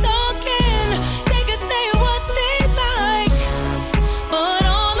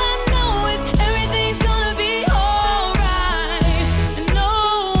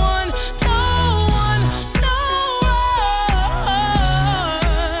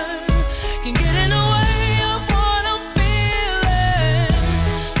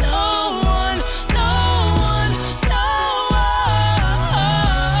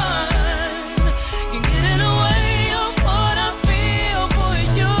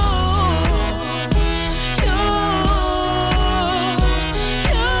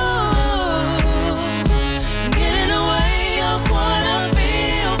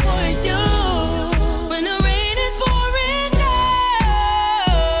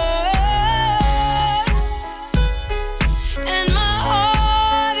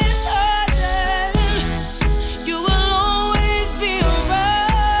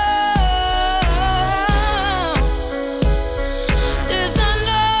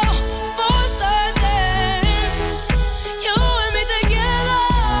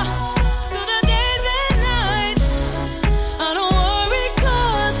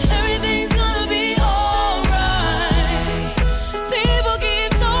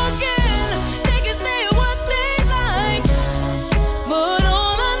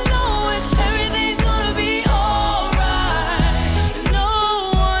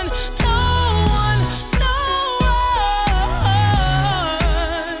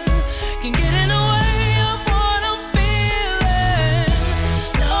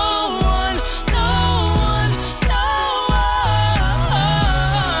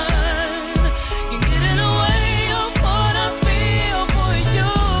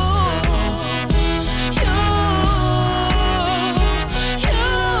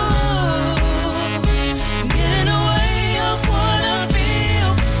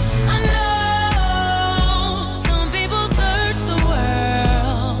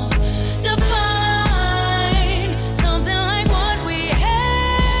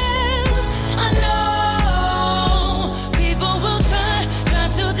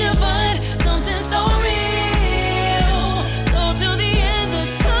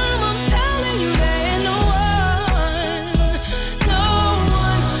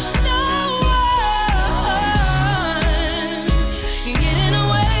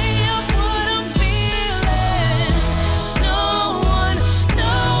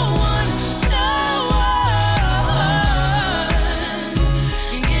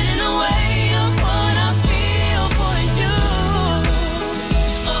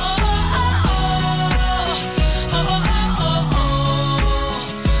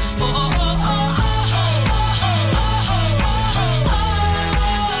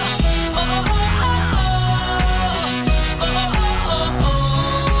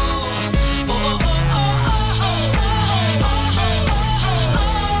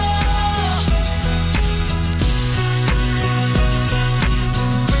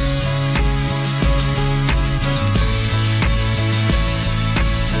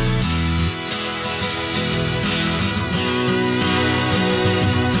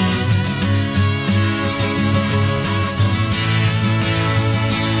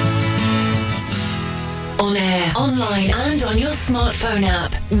 On air, online and on your smartphone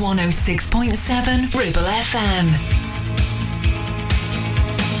app. 106.7 Ribble FM.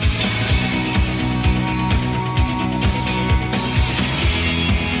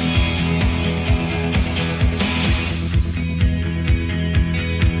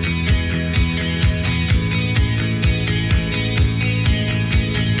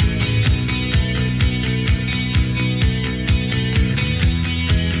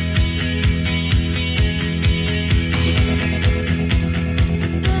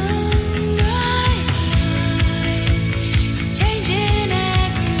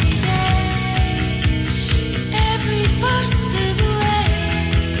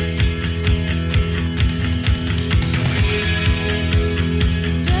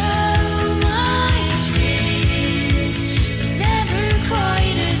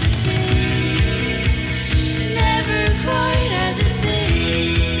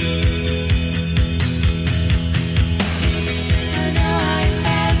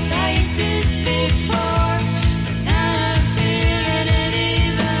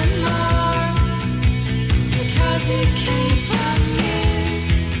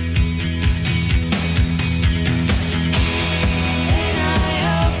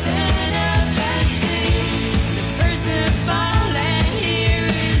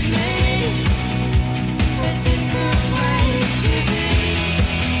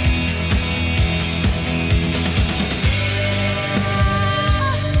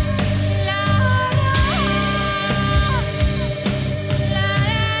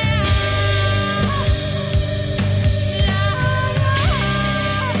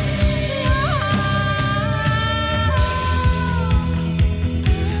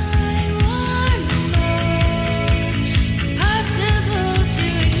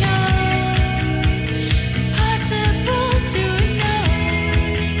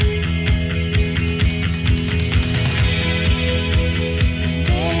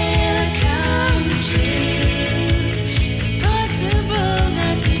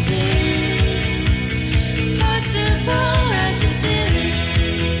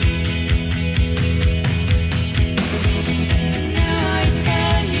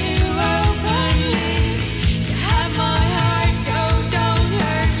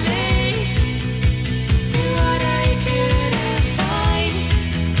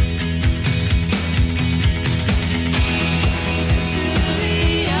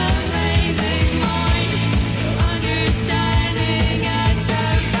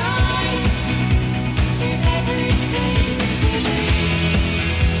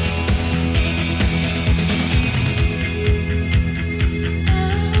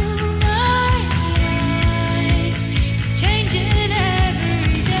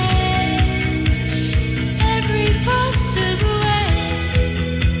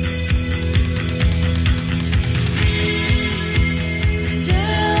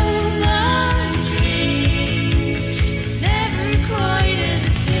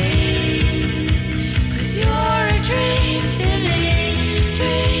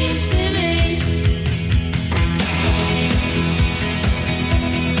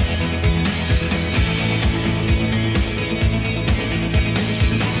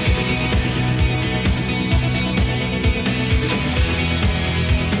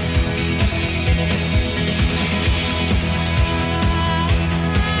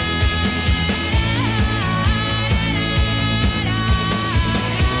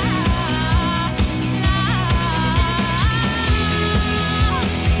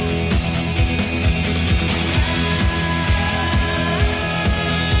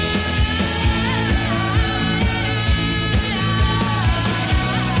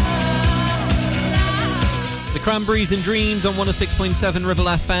 Cranberries and Dreams on 106.7 Ribble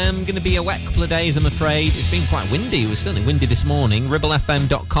FM. Going to be a wet couple of days, I'm afraid. It's been quite windy. It was certainly windy this morning.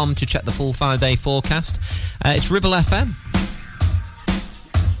 ribblefm.com to check the full 5-day forecast. It's Ribble FM.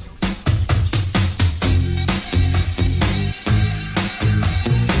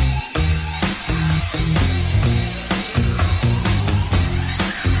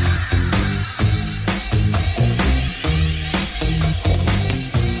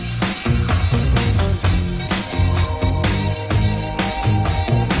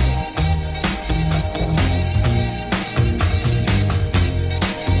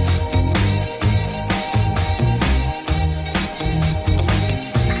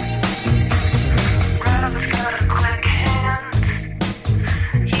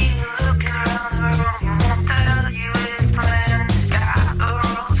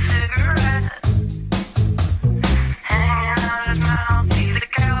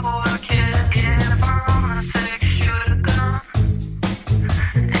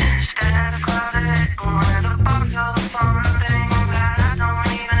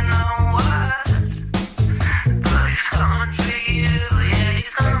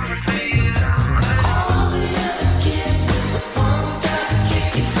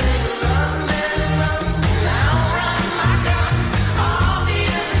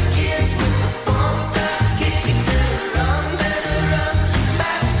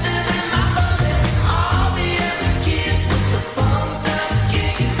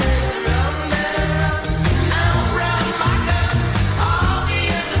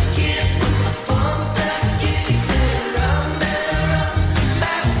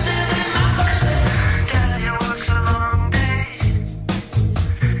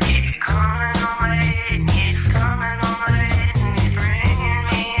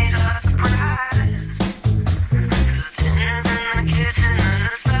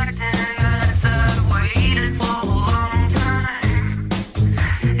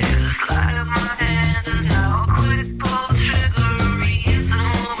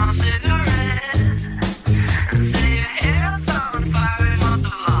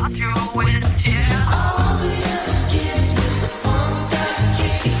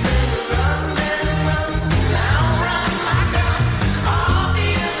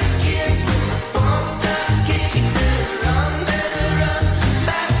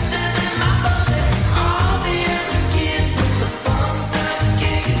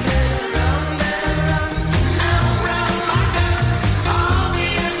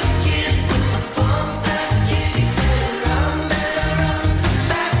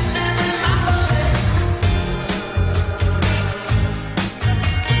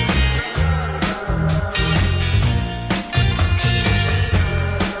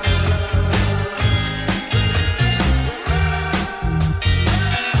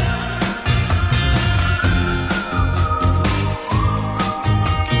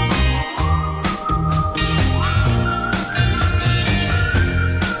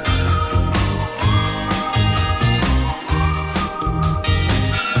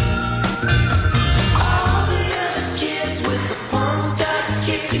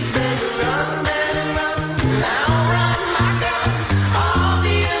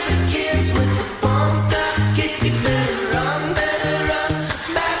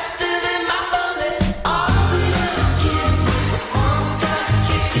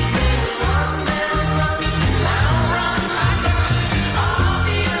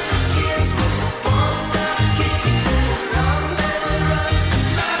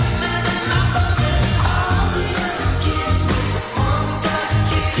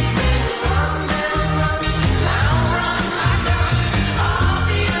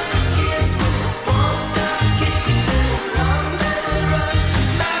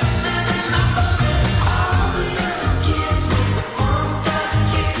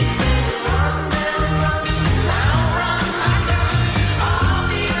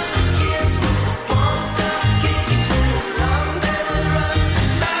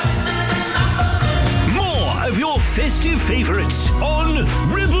 festive favourites on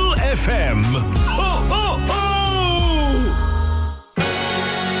Ribble FM. Ho, ho, ho!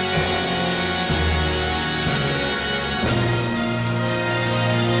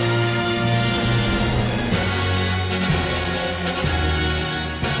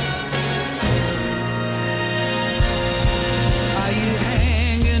 Are you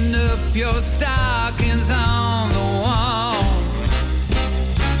hanging up your stockings on the wall?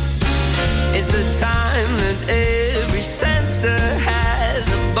 It's the time that every Santa has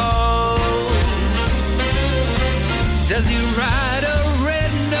a ball. Does he ride a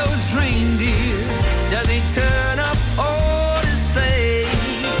red-nosed reindeer? Does he turn up all his sleigh?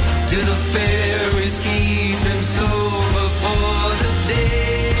 Do the fairies keep him sober for the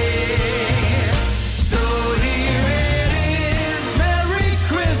day? So here it is, Merry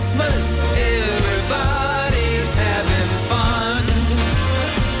Christmas, everybody's having fun.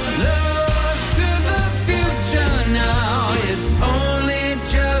 Look to the future now, it's only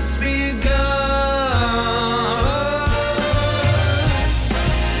just begun.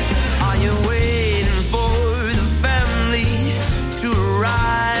 Are you waiting for the family to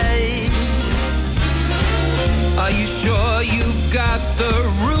arrive? Are you sure you've got the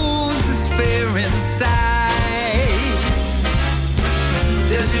room to spare inside?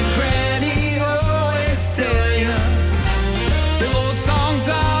 Does your granny always tell you the old songs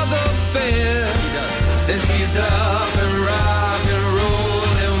are the best? Then she's up and rock and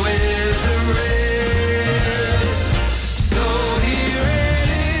rolling with the rest. So here it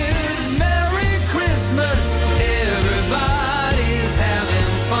is, Merry Christmas, everybody's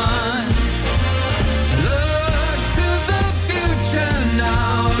having fun. Look to the future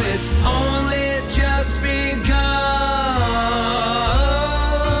now, it's only just begun.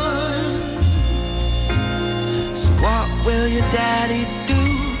 So what will your daddy do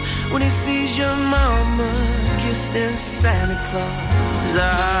when he sees your mama kissing Santa Claus?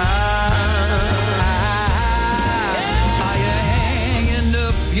 Are you hanging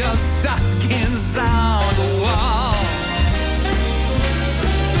up your stockings on the wall?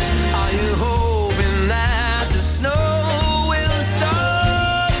 Are you hoping that the snow will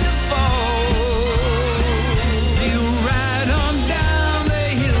start to fall? You ride on down the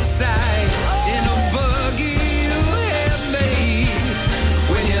hillside in a buggy you have made.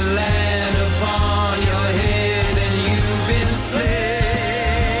 When you land upon your head and you've been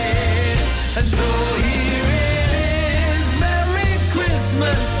slayed.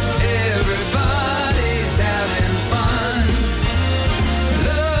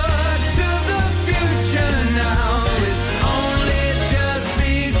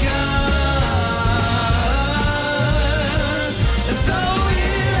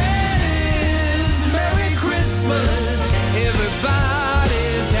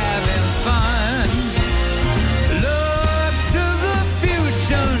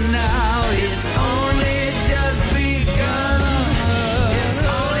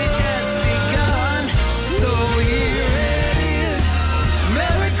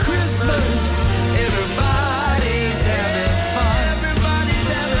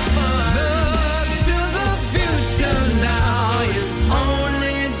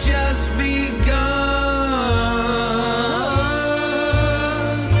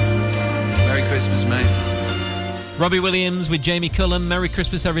 Robbie Williams with Jamie Cullum. Merry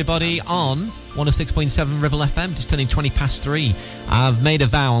Christmas, everybody, on 106.7 Ribble FM, just turning 20 past 3. I've made a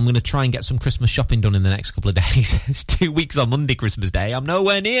vow I'm going to try and get some Christmas shopping done in the next couple of days. It's 2 weeks on Monday, Christmas Day. I'm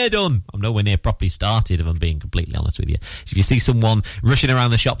nowhere near done. I'm nowhere near properly started, if I'm being completely honest with you. If you see someone rushing around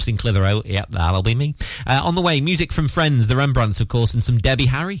the shops in Clitheroe, yep, that'll be me. On the way, music from Friends, the Rembrandts, of course, and some Debbie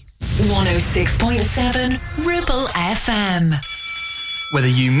Harry. 106.7 Ribble FM. Whether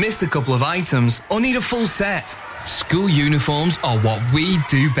you missed a couple of items or need a full set, school uniforms are what we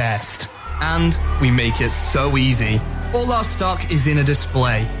do best. And we make it so easy. All our stock is in a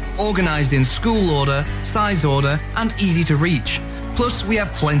display, organised in school order, size order, and easy to reach. Plus, we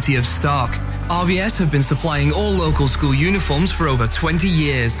have plenty of stock. RVS have been supplying all local school uniforms for over 20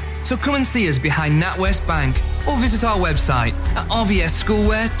 years. So come and see us behind NatWest Bank or visit our website at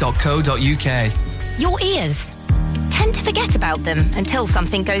rvsschoolwear.co.uk. Your ears. Tend to forget about them until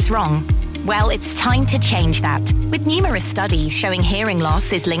something goes wrong. Well, it's time to change that. With numerous studies showing hearing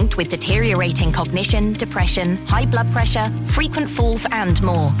loss is linked with deteriorating cognition, depression, high blood pressure, frequent falls and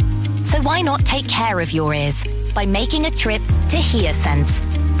more. So why not take care of your ears by making a trip to HearSense?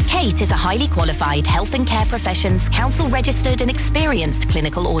 Kate is a highly qualified health and care professions, council registered and experienced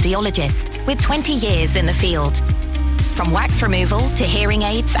clinical audiologist with 20 years in the field. From wax removal to hearing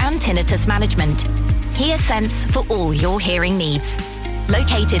aids and tinnitus management, HearSense for all your hearing needs.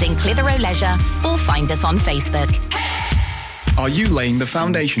 Located in Clitheroe Leisure or find us on Facebook. Are you laying the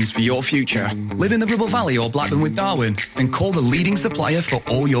foundations for your future? Live in the Ribble Valley or Blackburn with Darwen and call the leading supplier for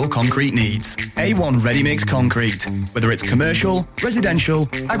all your concrete needs. A1 Ready Mix Concrete. Whether it's commercial, residential,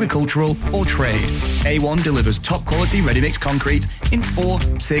 agricultural or trade, A1 delivers top quality ready mix concrete in 4,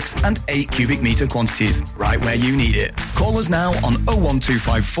 6 and 8 cubic metre quantities right where you need it. Call us now on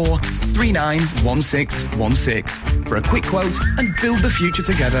 01254 391616 for a quick quote and build the future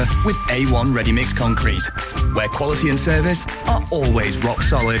together with A1 Ready Mix Concrete, where quality and service are always rock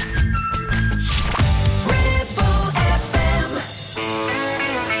solid.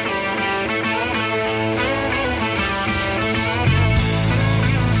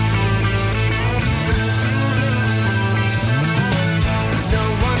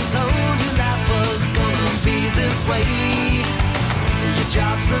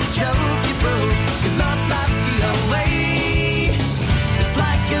 Job's a joke, you broke, your love life's the away. It's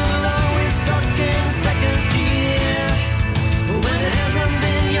like you're always stuck in second gear when it hasn't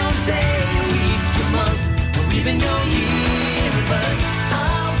been your day.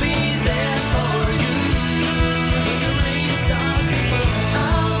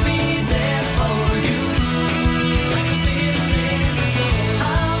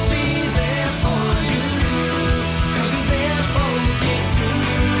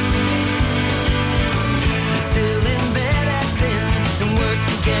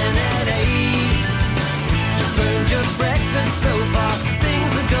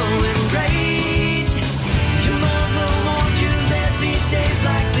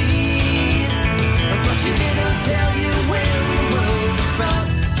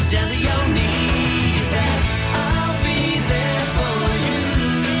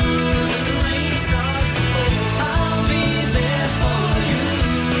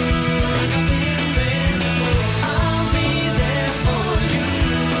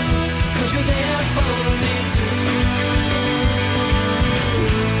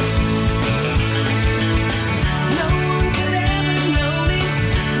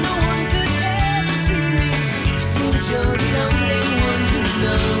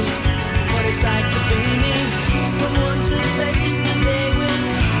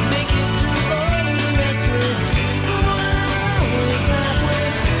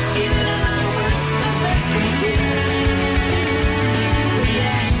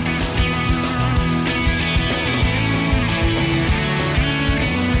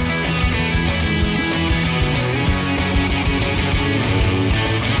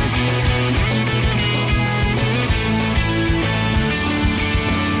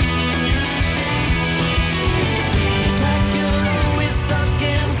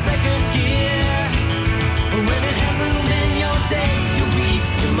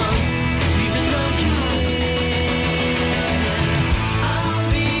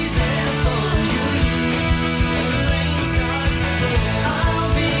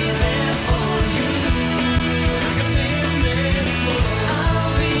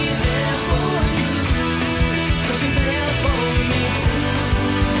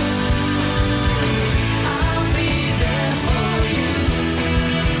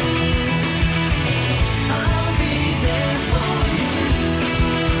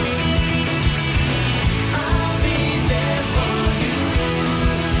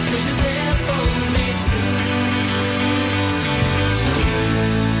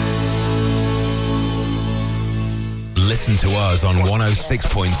 listen to us on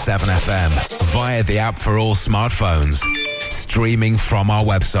 106.7 FM via the app for all smartphones, streaming from our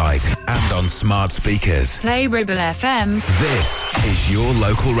website and on smart speakers. Play Ribble FM. This is your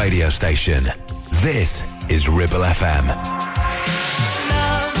local radio station. This is Ribble FM.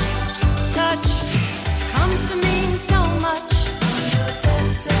 Touch comes to mean so much.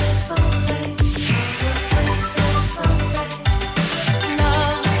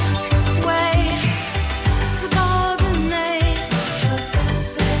 Love's way, subordinate.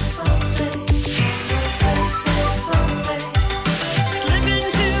 Slip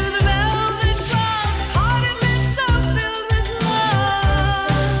into the velvet glove, parted lips so filled with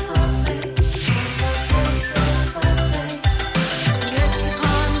lips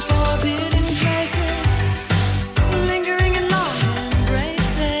upon forbidden places, lingering in long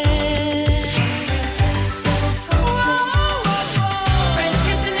embraces. French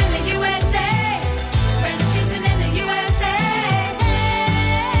kissing in the USA, French kissing in the USA.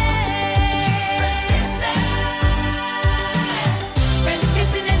 French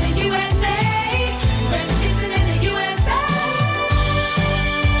kissing in the USA, French kissing in the USA.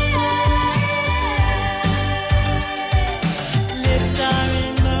 Lips are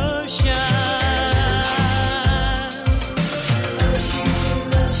in motion.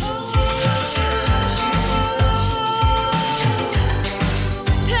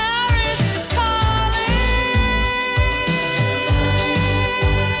 Paris is close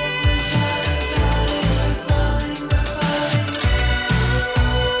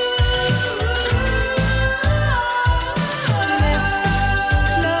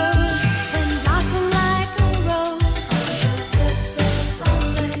and blossom like a rose.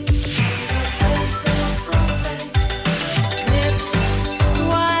 Lips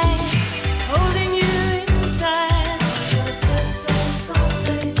wide, holding you inside.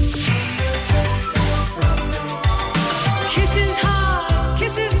 Kisses hard,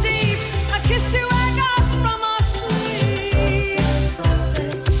 kisses deep, a kiss to wake us from our sleep.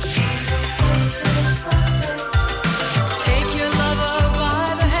 Take your lover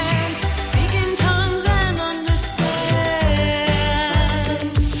by the hand, speak in tongues and understand.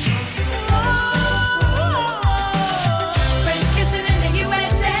 French kissing in the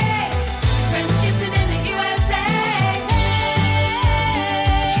USA, French kissing in the USA.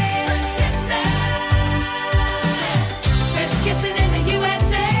 French kissing in the USA,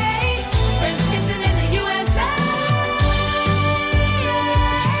 French kissing in the USA.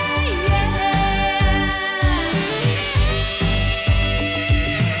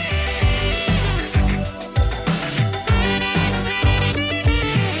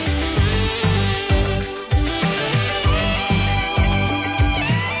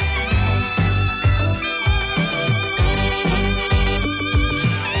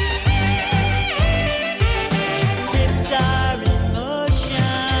 Lips are in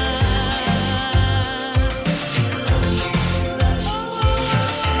motion.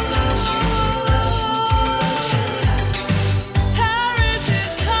 Paris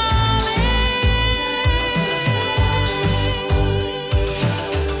is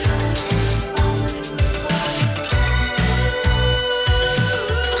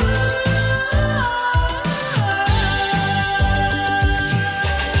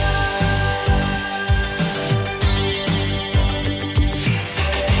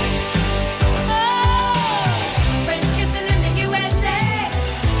French kissing in the USA,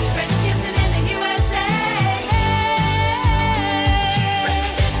 French kissing in the USA.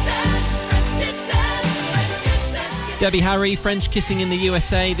 Debbie Harry, French Kissing in the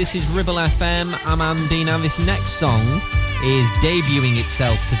USA. This is Ribble FM. I'm Andy. Now, this next song is debuting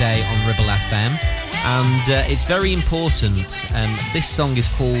itself today on Ribble FM, and it's very important. This song is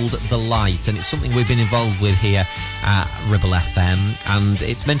called The Light, and it's something we've been involved with here at Ribble FM, and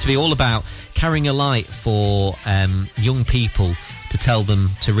it's meant to be all about carrying a light for young people to tell them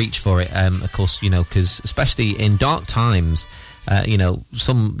to reach for it. Of course, you know, because especially in dark times, you know,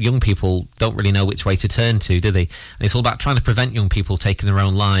 some young people don't really know which way to turn to, do they? And it's all about trying to prevent young people taking their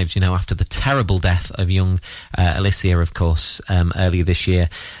own lives, you know, after the terrible death of young Alicia, of course, earlier this year.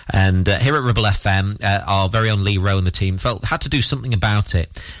 And here at Ribble FM, our very own Lee Rowe and the team had to do something about it.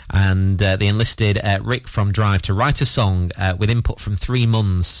 And they enlisted Rick from Drive to write a song with input from 3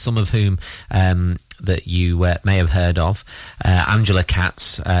 mums, some of whom that you may have heard of. Angela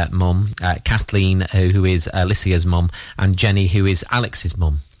Katz's mum, Kathleen, who is Alicia's mum, and Jenny, who is Alex's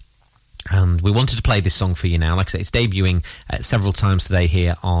mum. And we wanted to play this song for you now. Like I say, it's debuting several times today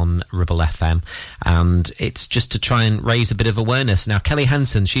here on Ribble FM. And it's just to try and raise a bit of awareness. Now, Kelly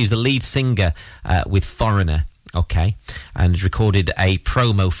Hansen, she's the lead singer with Foreigner, okay, and recorded a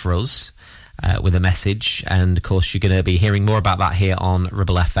promo for us. with a message. And, of course, you're going to be hearing more about that here on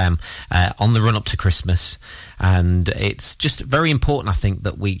Ribble FM on the run-up to Christmas. And it's just very important, I think,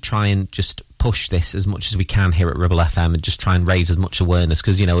 that we try and just push this as much as we can here at Ribble FM and just try and raise as much awareness,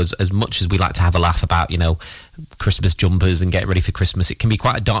 because, you know, as much as we like to have a laugh about, you know, Christmas jumpers and get ready for Christmas, it can be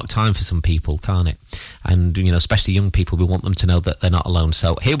quite a dark time for some people, can't it? And, you know, especially young people, we want them to know that they're not alone.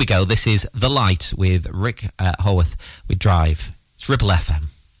 So here we go. This is The Light with Rick Howarth with Drive. It's Ribble FM.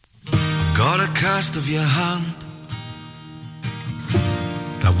 I've got a cast of your hand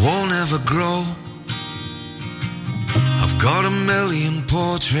that won't ever grow. I've got a million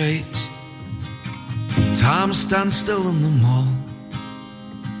portraits, time stands still in them all.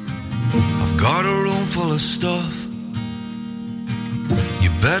 I've got a room full of stuff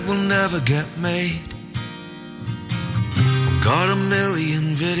your bed will never get made. I've got a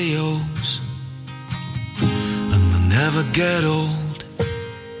million videos and they'll never get old.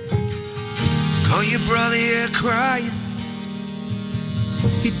 I've got your brother here crying,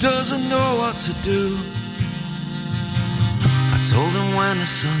 he doesn't know what to do. I told him when the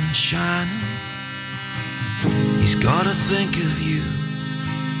sun's shining, he's gotta think of you.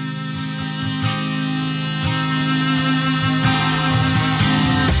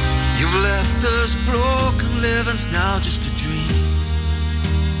 You've left us broken, living's now just a dream.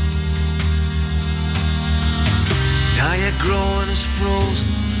 Now you're growing as frozen,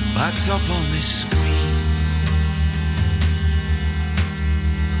 backed up on this screen.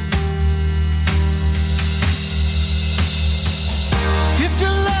 If you're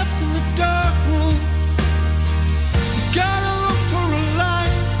left in the dark room, you gotta look for a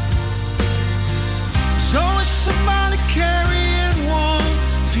light. There's always somebody carrying one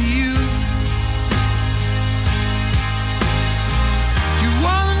for you. You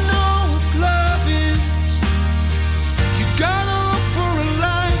wanna know what love is, you gotta look for a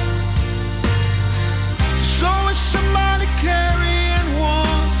light. There's always somebody carrying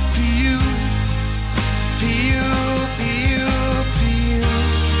one for you, for you, for you, for you.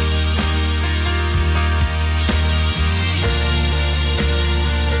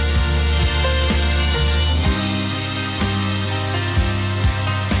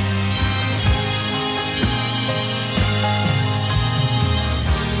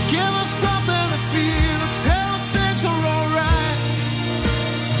 Give them something to feel, tell them things are alright.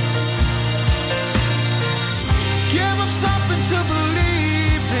 Give them something to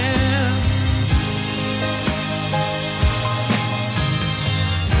believe in.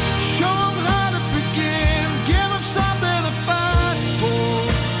 Show them how to begin, give them something to fight for.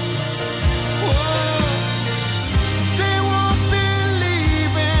 Whoa. So they won't be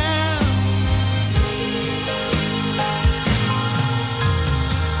leaving.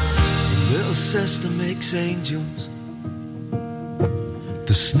 Little sister makes angels.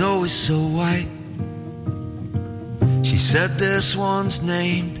 The snow is so white. She said this one's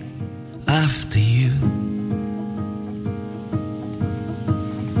named after you.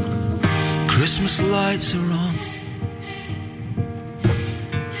 Christmas lights are on.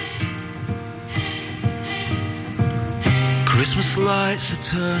 Christmas lights are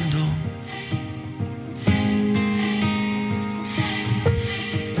turned on.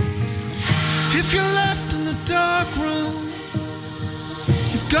 If you're left in the dark room,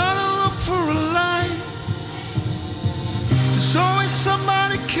 you've gotta look for a light. There's always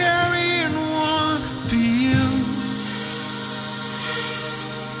somebody carrying one for you.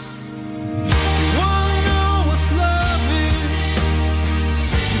 You wanna know what love is,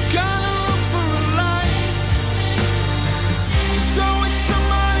 you've gotta look for a light. There's always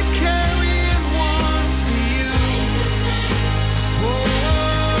somebody carrying one for you. Whoa.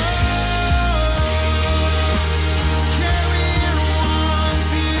 Carrying one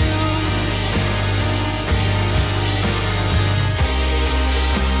for you.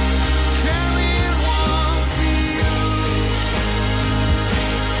 Carrying one for you.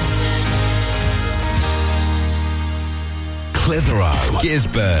 Clitheroe,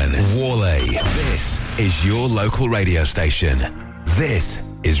 Gisburn, Whalley. This is your local radio station. This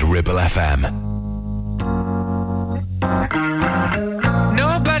is Ribble FM.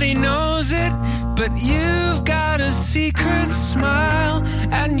 Nobody knows it, but you've got a secret smile,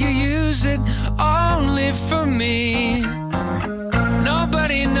 and you use it only for me.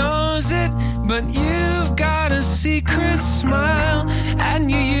 Nobody knows it, but you've got a secret smile, and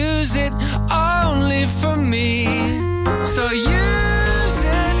you use it only for me. So use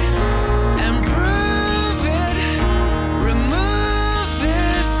it and prove it. Remove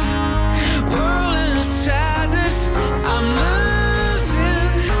this whirling sadness. I'm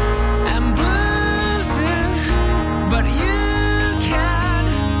losing and bluesing, but you can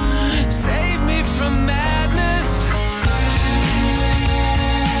save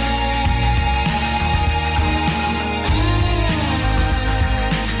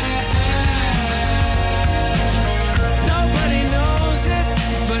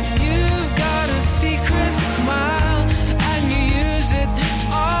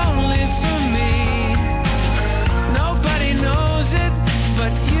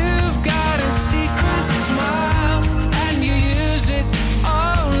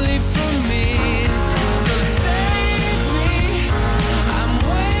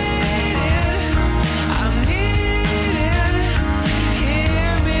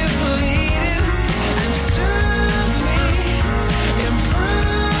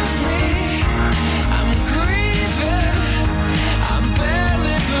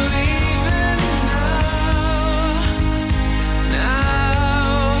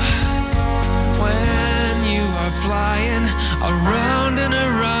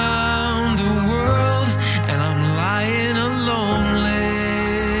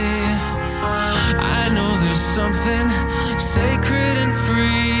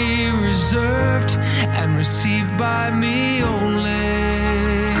received by me only.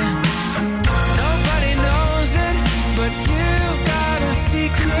 Nobody knows it, but you've got a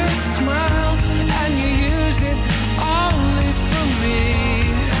secret smile, and you use it only for me.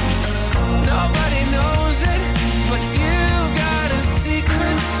 Nobody knows it, but you've got a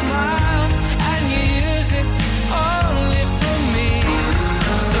secret smile, and you use it only for me.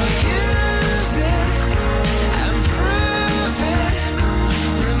 So use it and prove it.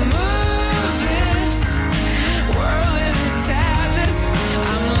 Remove this whirl in sadness.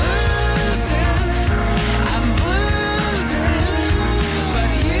 I'm losing, I'm losing, but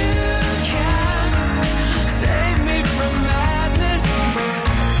you can save me from madness.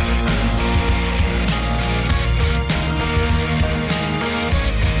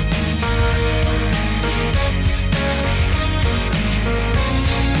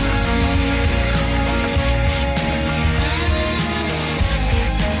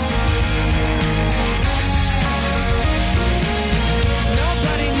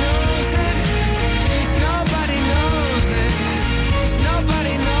 Nobody knows it, nobody knows it,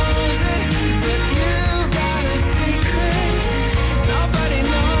 nobody knows it, but you got a secret. Nobody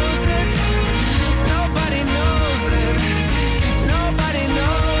knows it, nobody knows it, nobody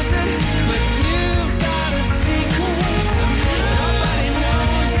knows it, but you've got a secret. Nobody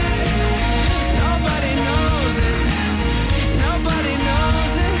knows it, nobody knows it, nobody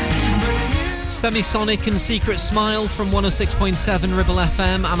knows it, but you. Semisonic and Secret Smile from 106.7 Ribble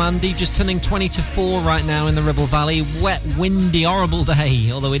FM. I'm Andy, just turning 20 to 4 right now in the Ribble Valley. Wet, windy, horrible day.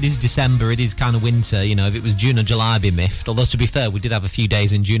 Although it is December, it is kind of winter. You know, if it was June or July, I'd be miffed. Although, to be fair, we did have a few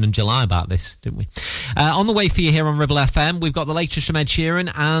days in June and July about this, didn't we? On the way for you here on Ribble FM, we've got the latest from Ed Sheeran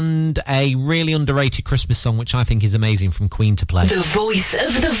and a really underrated Christmas song, which I think is amazing, from Queen to play. The voice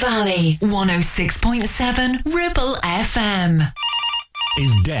of the valley, 106.7 Ribble FM.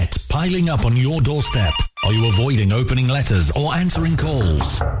 Is debt piling up on your doorstep? Are you avoiding opening letters or answering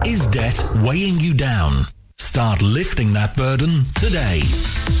calls? Is debt weighing you down? Start lifting that burden today.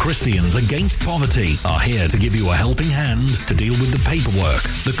 Christians Against Poverty are here to give you a helping hand to deal with the paperwork,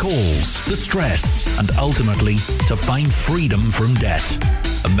 the calls, the stress, and ultimately to find freedom from debt.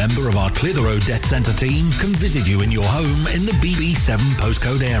 A member of our Clitheroe Debt Centre team can visit you in your home in the BB7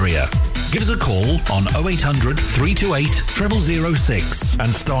 postcode area. Give us a call on 0800 328 0006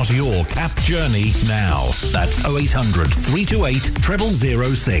 and start your CAP journey now. That's 0800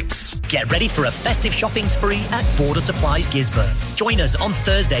 328 0006. Get ready for a festive shopping spree at Border Supplies Gisborne. Join us on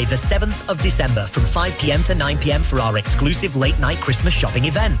Thursday, the 7th of December from 5 p.m. to 9 p.m. for our exclusive late-night Christmas shopping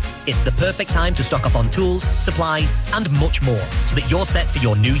event. It's the perfect time to stock up on tools, supplies, and much more, so that you're set for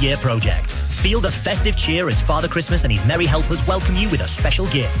your New Year projects. Feel the festive cheer as Father Christmas and his merry helpers welcome you with a special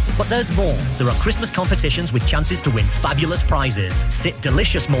gift. But there's more. There are Christmas competitions with chances to win fabulous prizes. Sip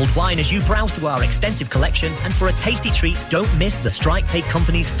delicious mulled wine as you browse through our extensive collection, and for a tasty treat, don't miss the Strike Cake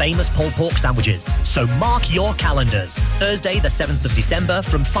Company's famous pulled pork sandwiches. So mark your calendars. Thursday, the 7th of December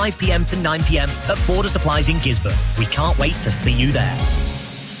from 5 p.m. to 9 p.m. at Border Supplies in Gisborne. We can't wait to see you there.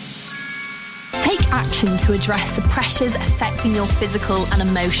 Take action to address the pressures affecting your physical and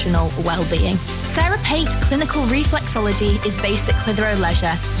emotional well-being. Sarah Pate Clinical Reflexology is based at Clitheroe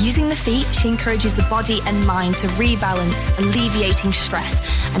Leisure. Using the feet, she encourages the body and mind to rebalance, alleviating stress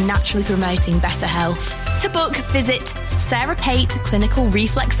and naturally promoting better health. To book, visit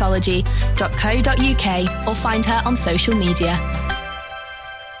sarahpateclinicalreflexology.co.uk or find her on social media.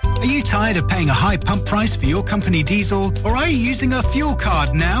 Are you tired of paying a high pump price for your company diesel? Or are you using a fuel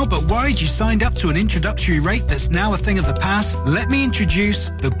card now but worried you signed up to an introductory rate that's now a thing of the past? Let me introduce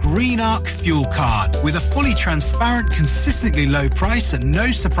the Green Arc Fuel Card. With a fully transparent, consistently low price and no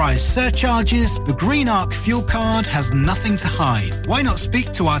surprise surcharges, the Green Arc Fuel Card has nothing to hide. Why not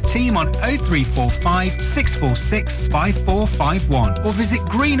speak to our team on 0345 646 5451 or visit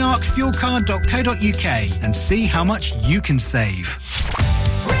greenarcfuelcard.co.uk and see how much you can save.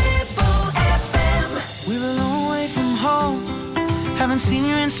 Haven't seen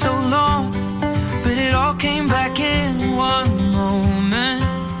you in so long, but it all came back in one moment.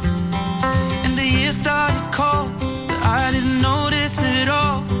 And the year started cold, but I didn't notice it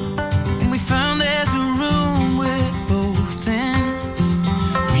all. When we found there's a room we're both in.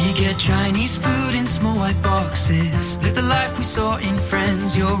 We get Chinese food in small white boxes, live the life we saw in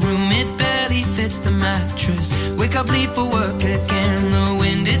Friends. Your room, it barely fits the mattress. Wake up, leave for work again. The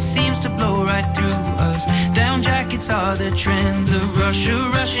wind, it seems to blow right through us. Down jackets are the trend. The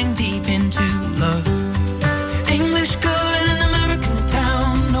rushing deep into love. English girl in an American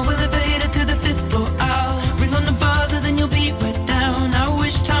town, no elevator to the 5th floor. I'll ring on the buzzer, then you'll be right down. I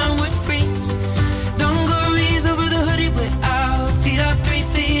wish time would freeze. Dungarees over the hoodie, we're out. Feet are 3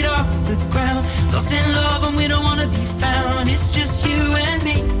 feet off the ground. Lost in love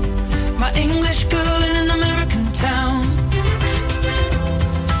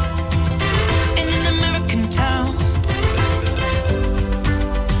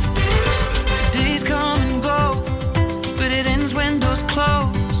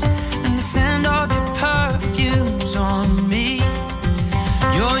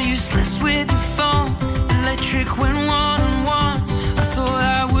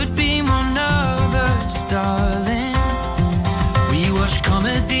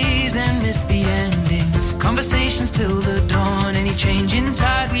melodies and miss the endings. Conversations till the dawn. Any change in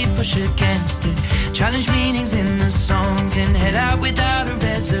tide, we push against it. Challenge meanings in the songs and head out without a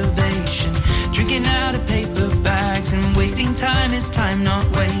reservation. Drinking out of paper bags and wasting time is time not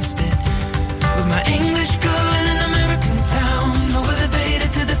wasted. With my English girl in an American town, over the Vader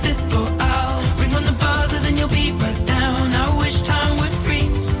to the 5th floor, I'll ring on the buzzer, then you'll be right down. I wish time would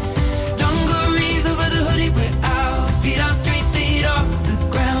freeze. Dungarees over the hoodie we're out, feet out 3 feet off the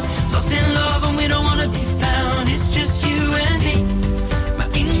ground. Lost in love and we don't wanna be found. It's just you and me, my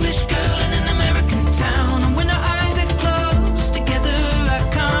English girl in an American town. And when our eyes are closed together, I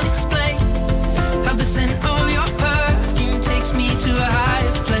can't explain how the scent of your perfume takes me to a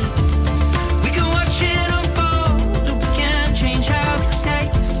higher place. We can watch it unfold, or we can change how it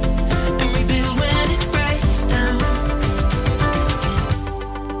tastes and rebuild when it breaks down.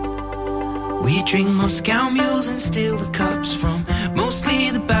 We drink Moscow mules and steal the cups from mostly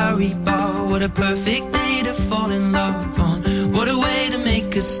the Bowery Bar. What a perfect day to fall in love on. What a way to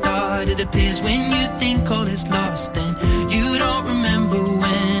make a start. It appears when you think all is lost, then you don't remember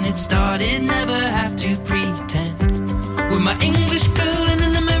when it started. Never have to pretend. With my English girl in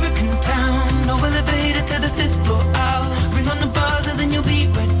an American town, no elevator to the 5th floor, I'll ring on the buzzer, then you'll be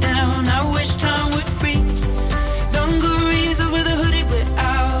right down. I wish time would freeze. Dungarees over the hoodie we're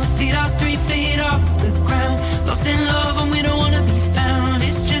out, feet out 3 feet off the ground. Lost in love and we don't wanna be found.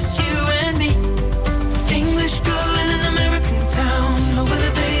 It's just you and me, English girl in an American town. No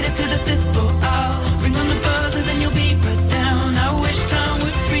elevator to the 5th floor, I'll ring on the buzzer, then you'll be right down. I wish time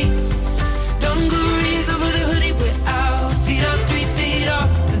would freeze. Dungarees over the hoodie we're out, feet out 3 feet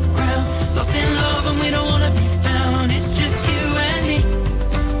off the ground. Lost in love and we don't wanna be found. It's just you and me,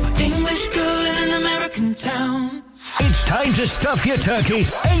 my English girl in an American town. It's time to stuff your turkey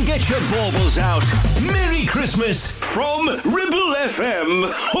and get your baubles out. Merry Christmas from Ribble FM.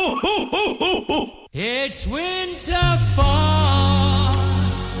 Ho, ho, ho, ho, ho. It's winter fall,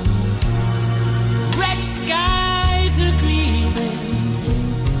 red skies are gleaming.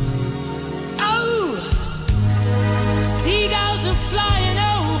 Oh, seagulls are flying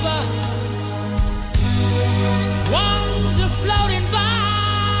over, swans are floating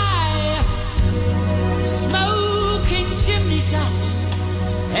by, smoking chimney tops.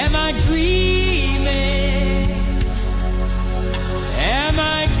 Am I dreaming? Am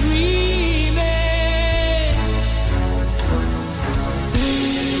I dreaming?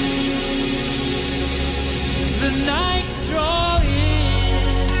 The night's drawing.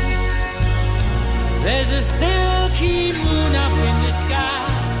 There's a silky moon up in the sky.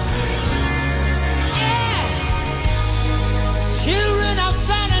 Yeah, children are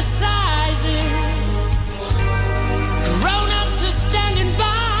fantasizing. Grown-ups are standing by.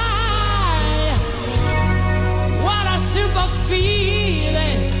 What a super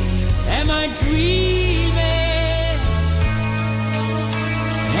feeling. Am I dreaming?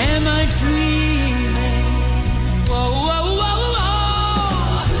 Am I dreaming? Whoa, whoa, whoa,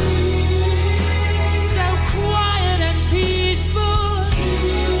 whoa. So quiet and peaceful,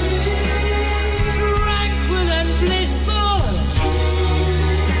 tranquil and blissful.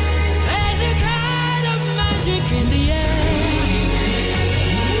 There's a kind of magic in the air.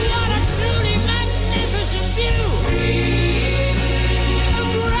 What a truly magnificent view. A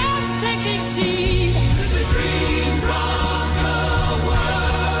breathtaking scene.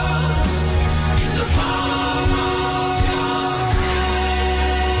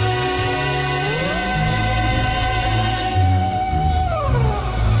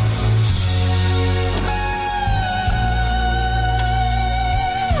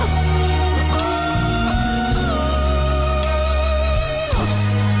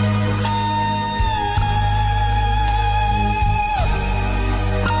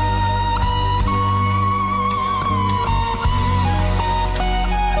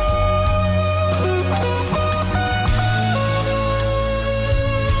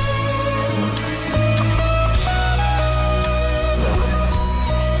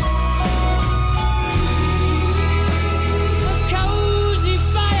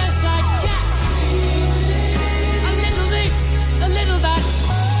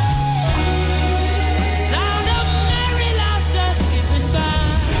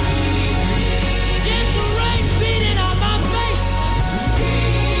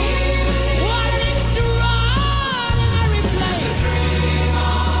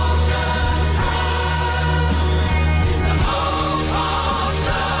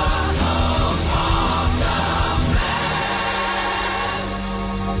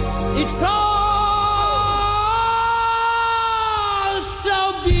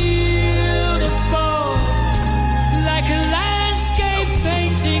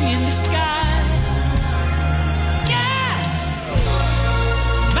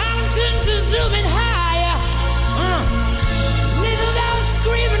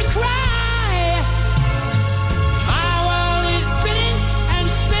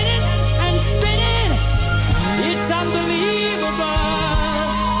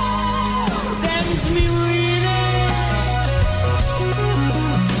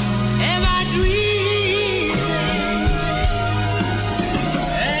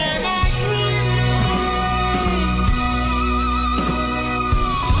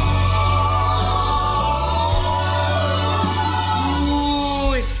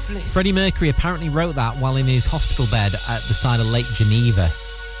 Freddie Mercury apparently wrote that while in his hospital bed at the side of Lake Geneva.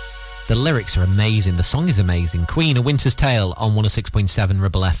 The lyrics are amazing. The song is amazing. Queen, A Winter's Tale on 106.7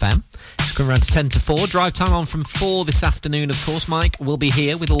 Ribble FM. It's coming around to 10 to 4. Drive time on from 4 this afternoon, of course. Mike will be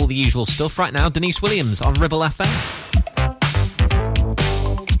here with all the usual stuff. Right now, Denise Williams on Ribble FM.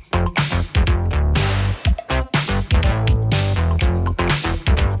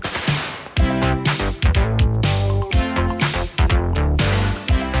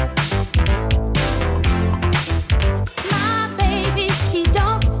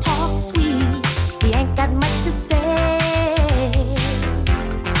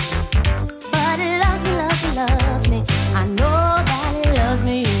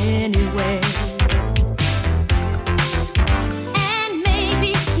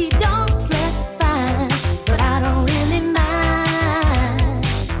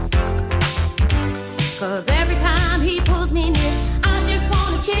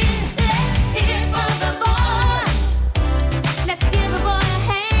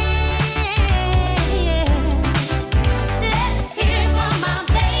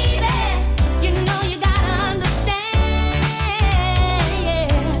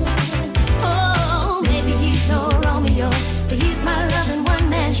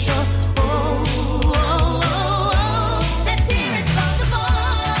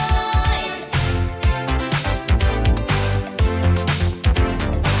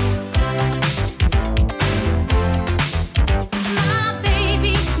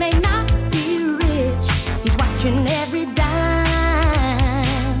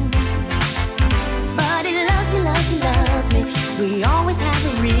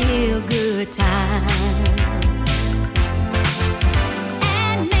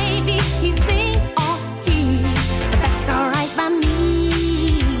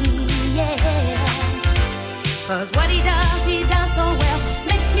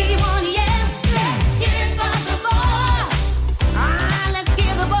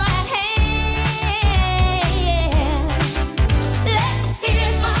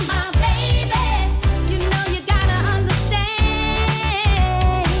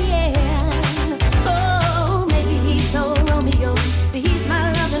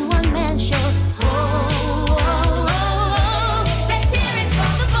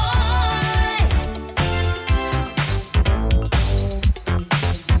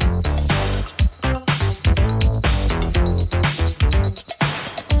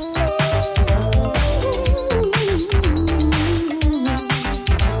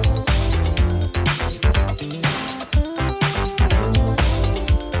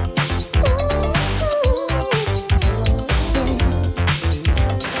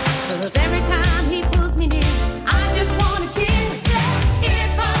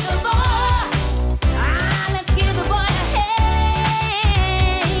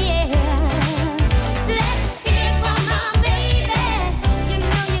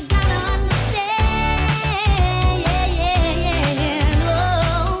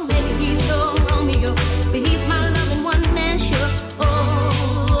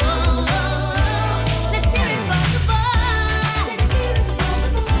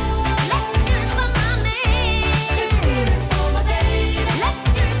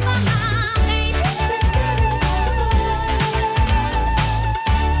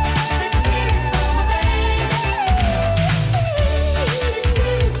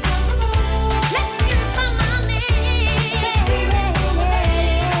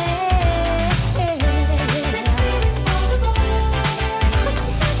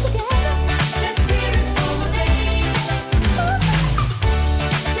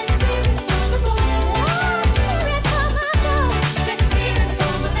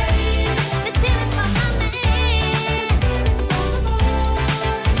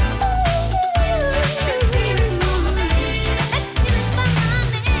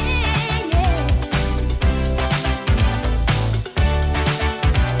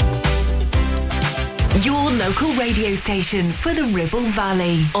 Local radio station for the Ribble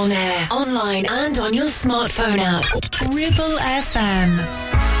Valley. On air, online and on your smartphone app. Ribble FM.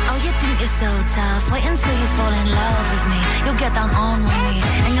 Oh, you think you're so tough. Wait until you fall in love with me. You'll get down on with me.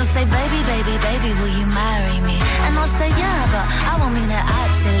 And you'll say, baby, baby, baby, will you marry me? And I'll say, yeah, but I won't mean it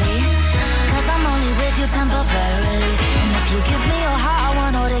actually. Cause I'm only with you temporarily. And if you give me your heart, I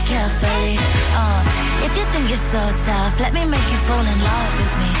want hold it carefully. If you think you're so tough, let me make you fall in love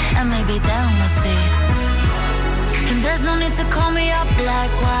with me. And maybe then we'll see. And there's no need to call me up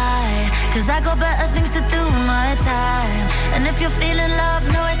like why, cause I got better things to do my time. And if you're feeling love,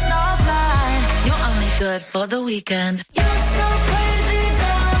 no it's not mine. You're only good for the weekend. You're so crazy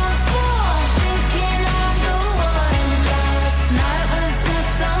down for thinking I'm the one. Last night was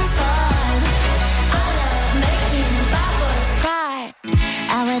just some fun.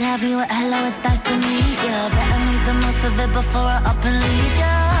 have you at hello, it's nice to meet ya. Better make the most of it before I up and leave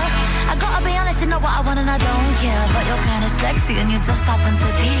ya. I gotta be honest, you know what I want and I don't care, but you're kinda sexy and you just happen to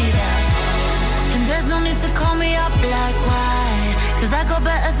be there. And there's no need to call me up like why, cause I got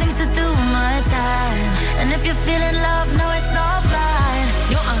better things to do with my time. And if you're feeling love, no it's not blind.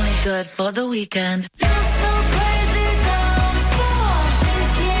 You're only good for the weekend. You're so crazy dumb for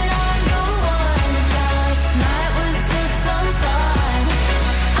thinking I'm the one. Last night was just some fun.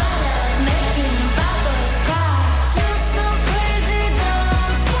 I love making bad boys cry. You're so crazy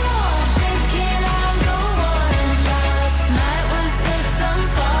dumb for thinking I'm the one. Last night was just some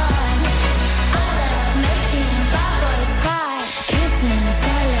fun. I love making bad boys cry. Kissing,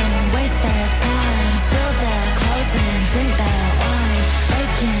 telling, waste their time. Still their clothes and drink their wine.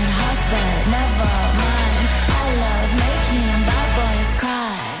 Breaking hearts but never mind. I love making bad boys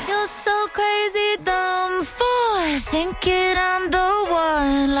cry. You're so crazy dumb for thinking I'm the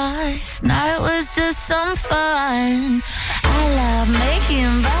one. Last night was just some fun. I love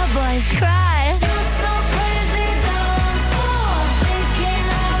making bad boys cry. You're so crazy dumb for thinking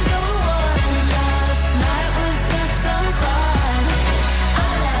I'm the one. Last night was just some fun. I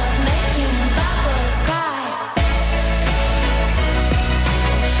love making bad boys cry.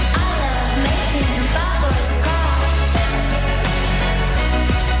 I love making bad boys cry.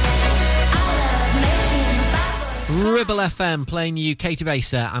 I love making bad boys. Ribble FM playing you Katie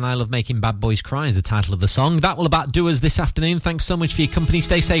Baser and I Love Making Bad Boys Cry is the title of the song. That will about do us this afternoon. Thanks so much for your company.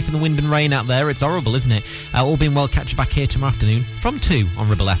 Stay safe in the wind and rain out there. It's horrible, isn't it? All being well, catch you back here tomorrow afternoon from 2 on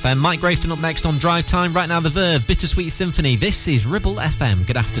Ribble FM. Mike Grayston up next on Drive Time. Right now, The Verve, Bittersweet Symphony. This is Ribble FM.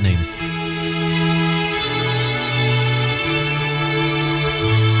 Good afternoon.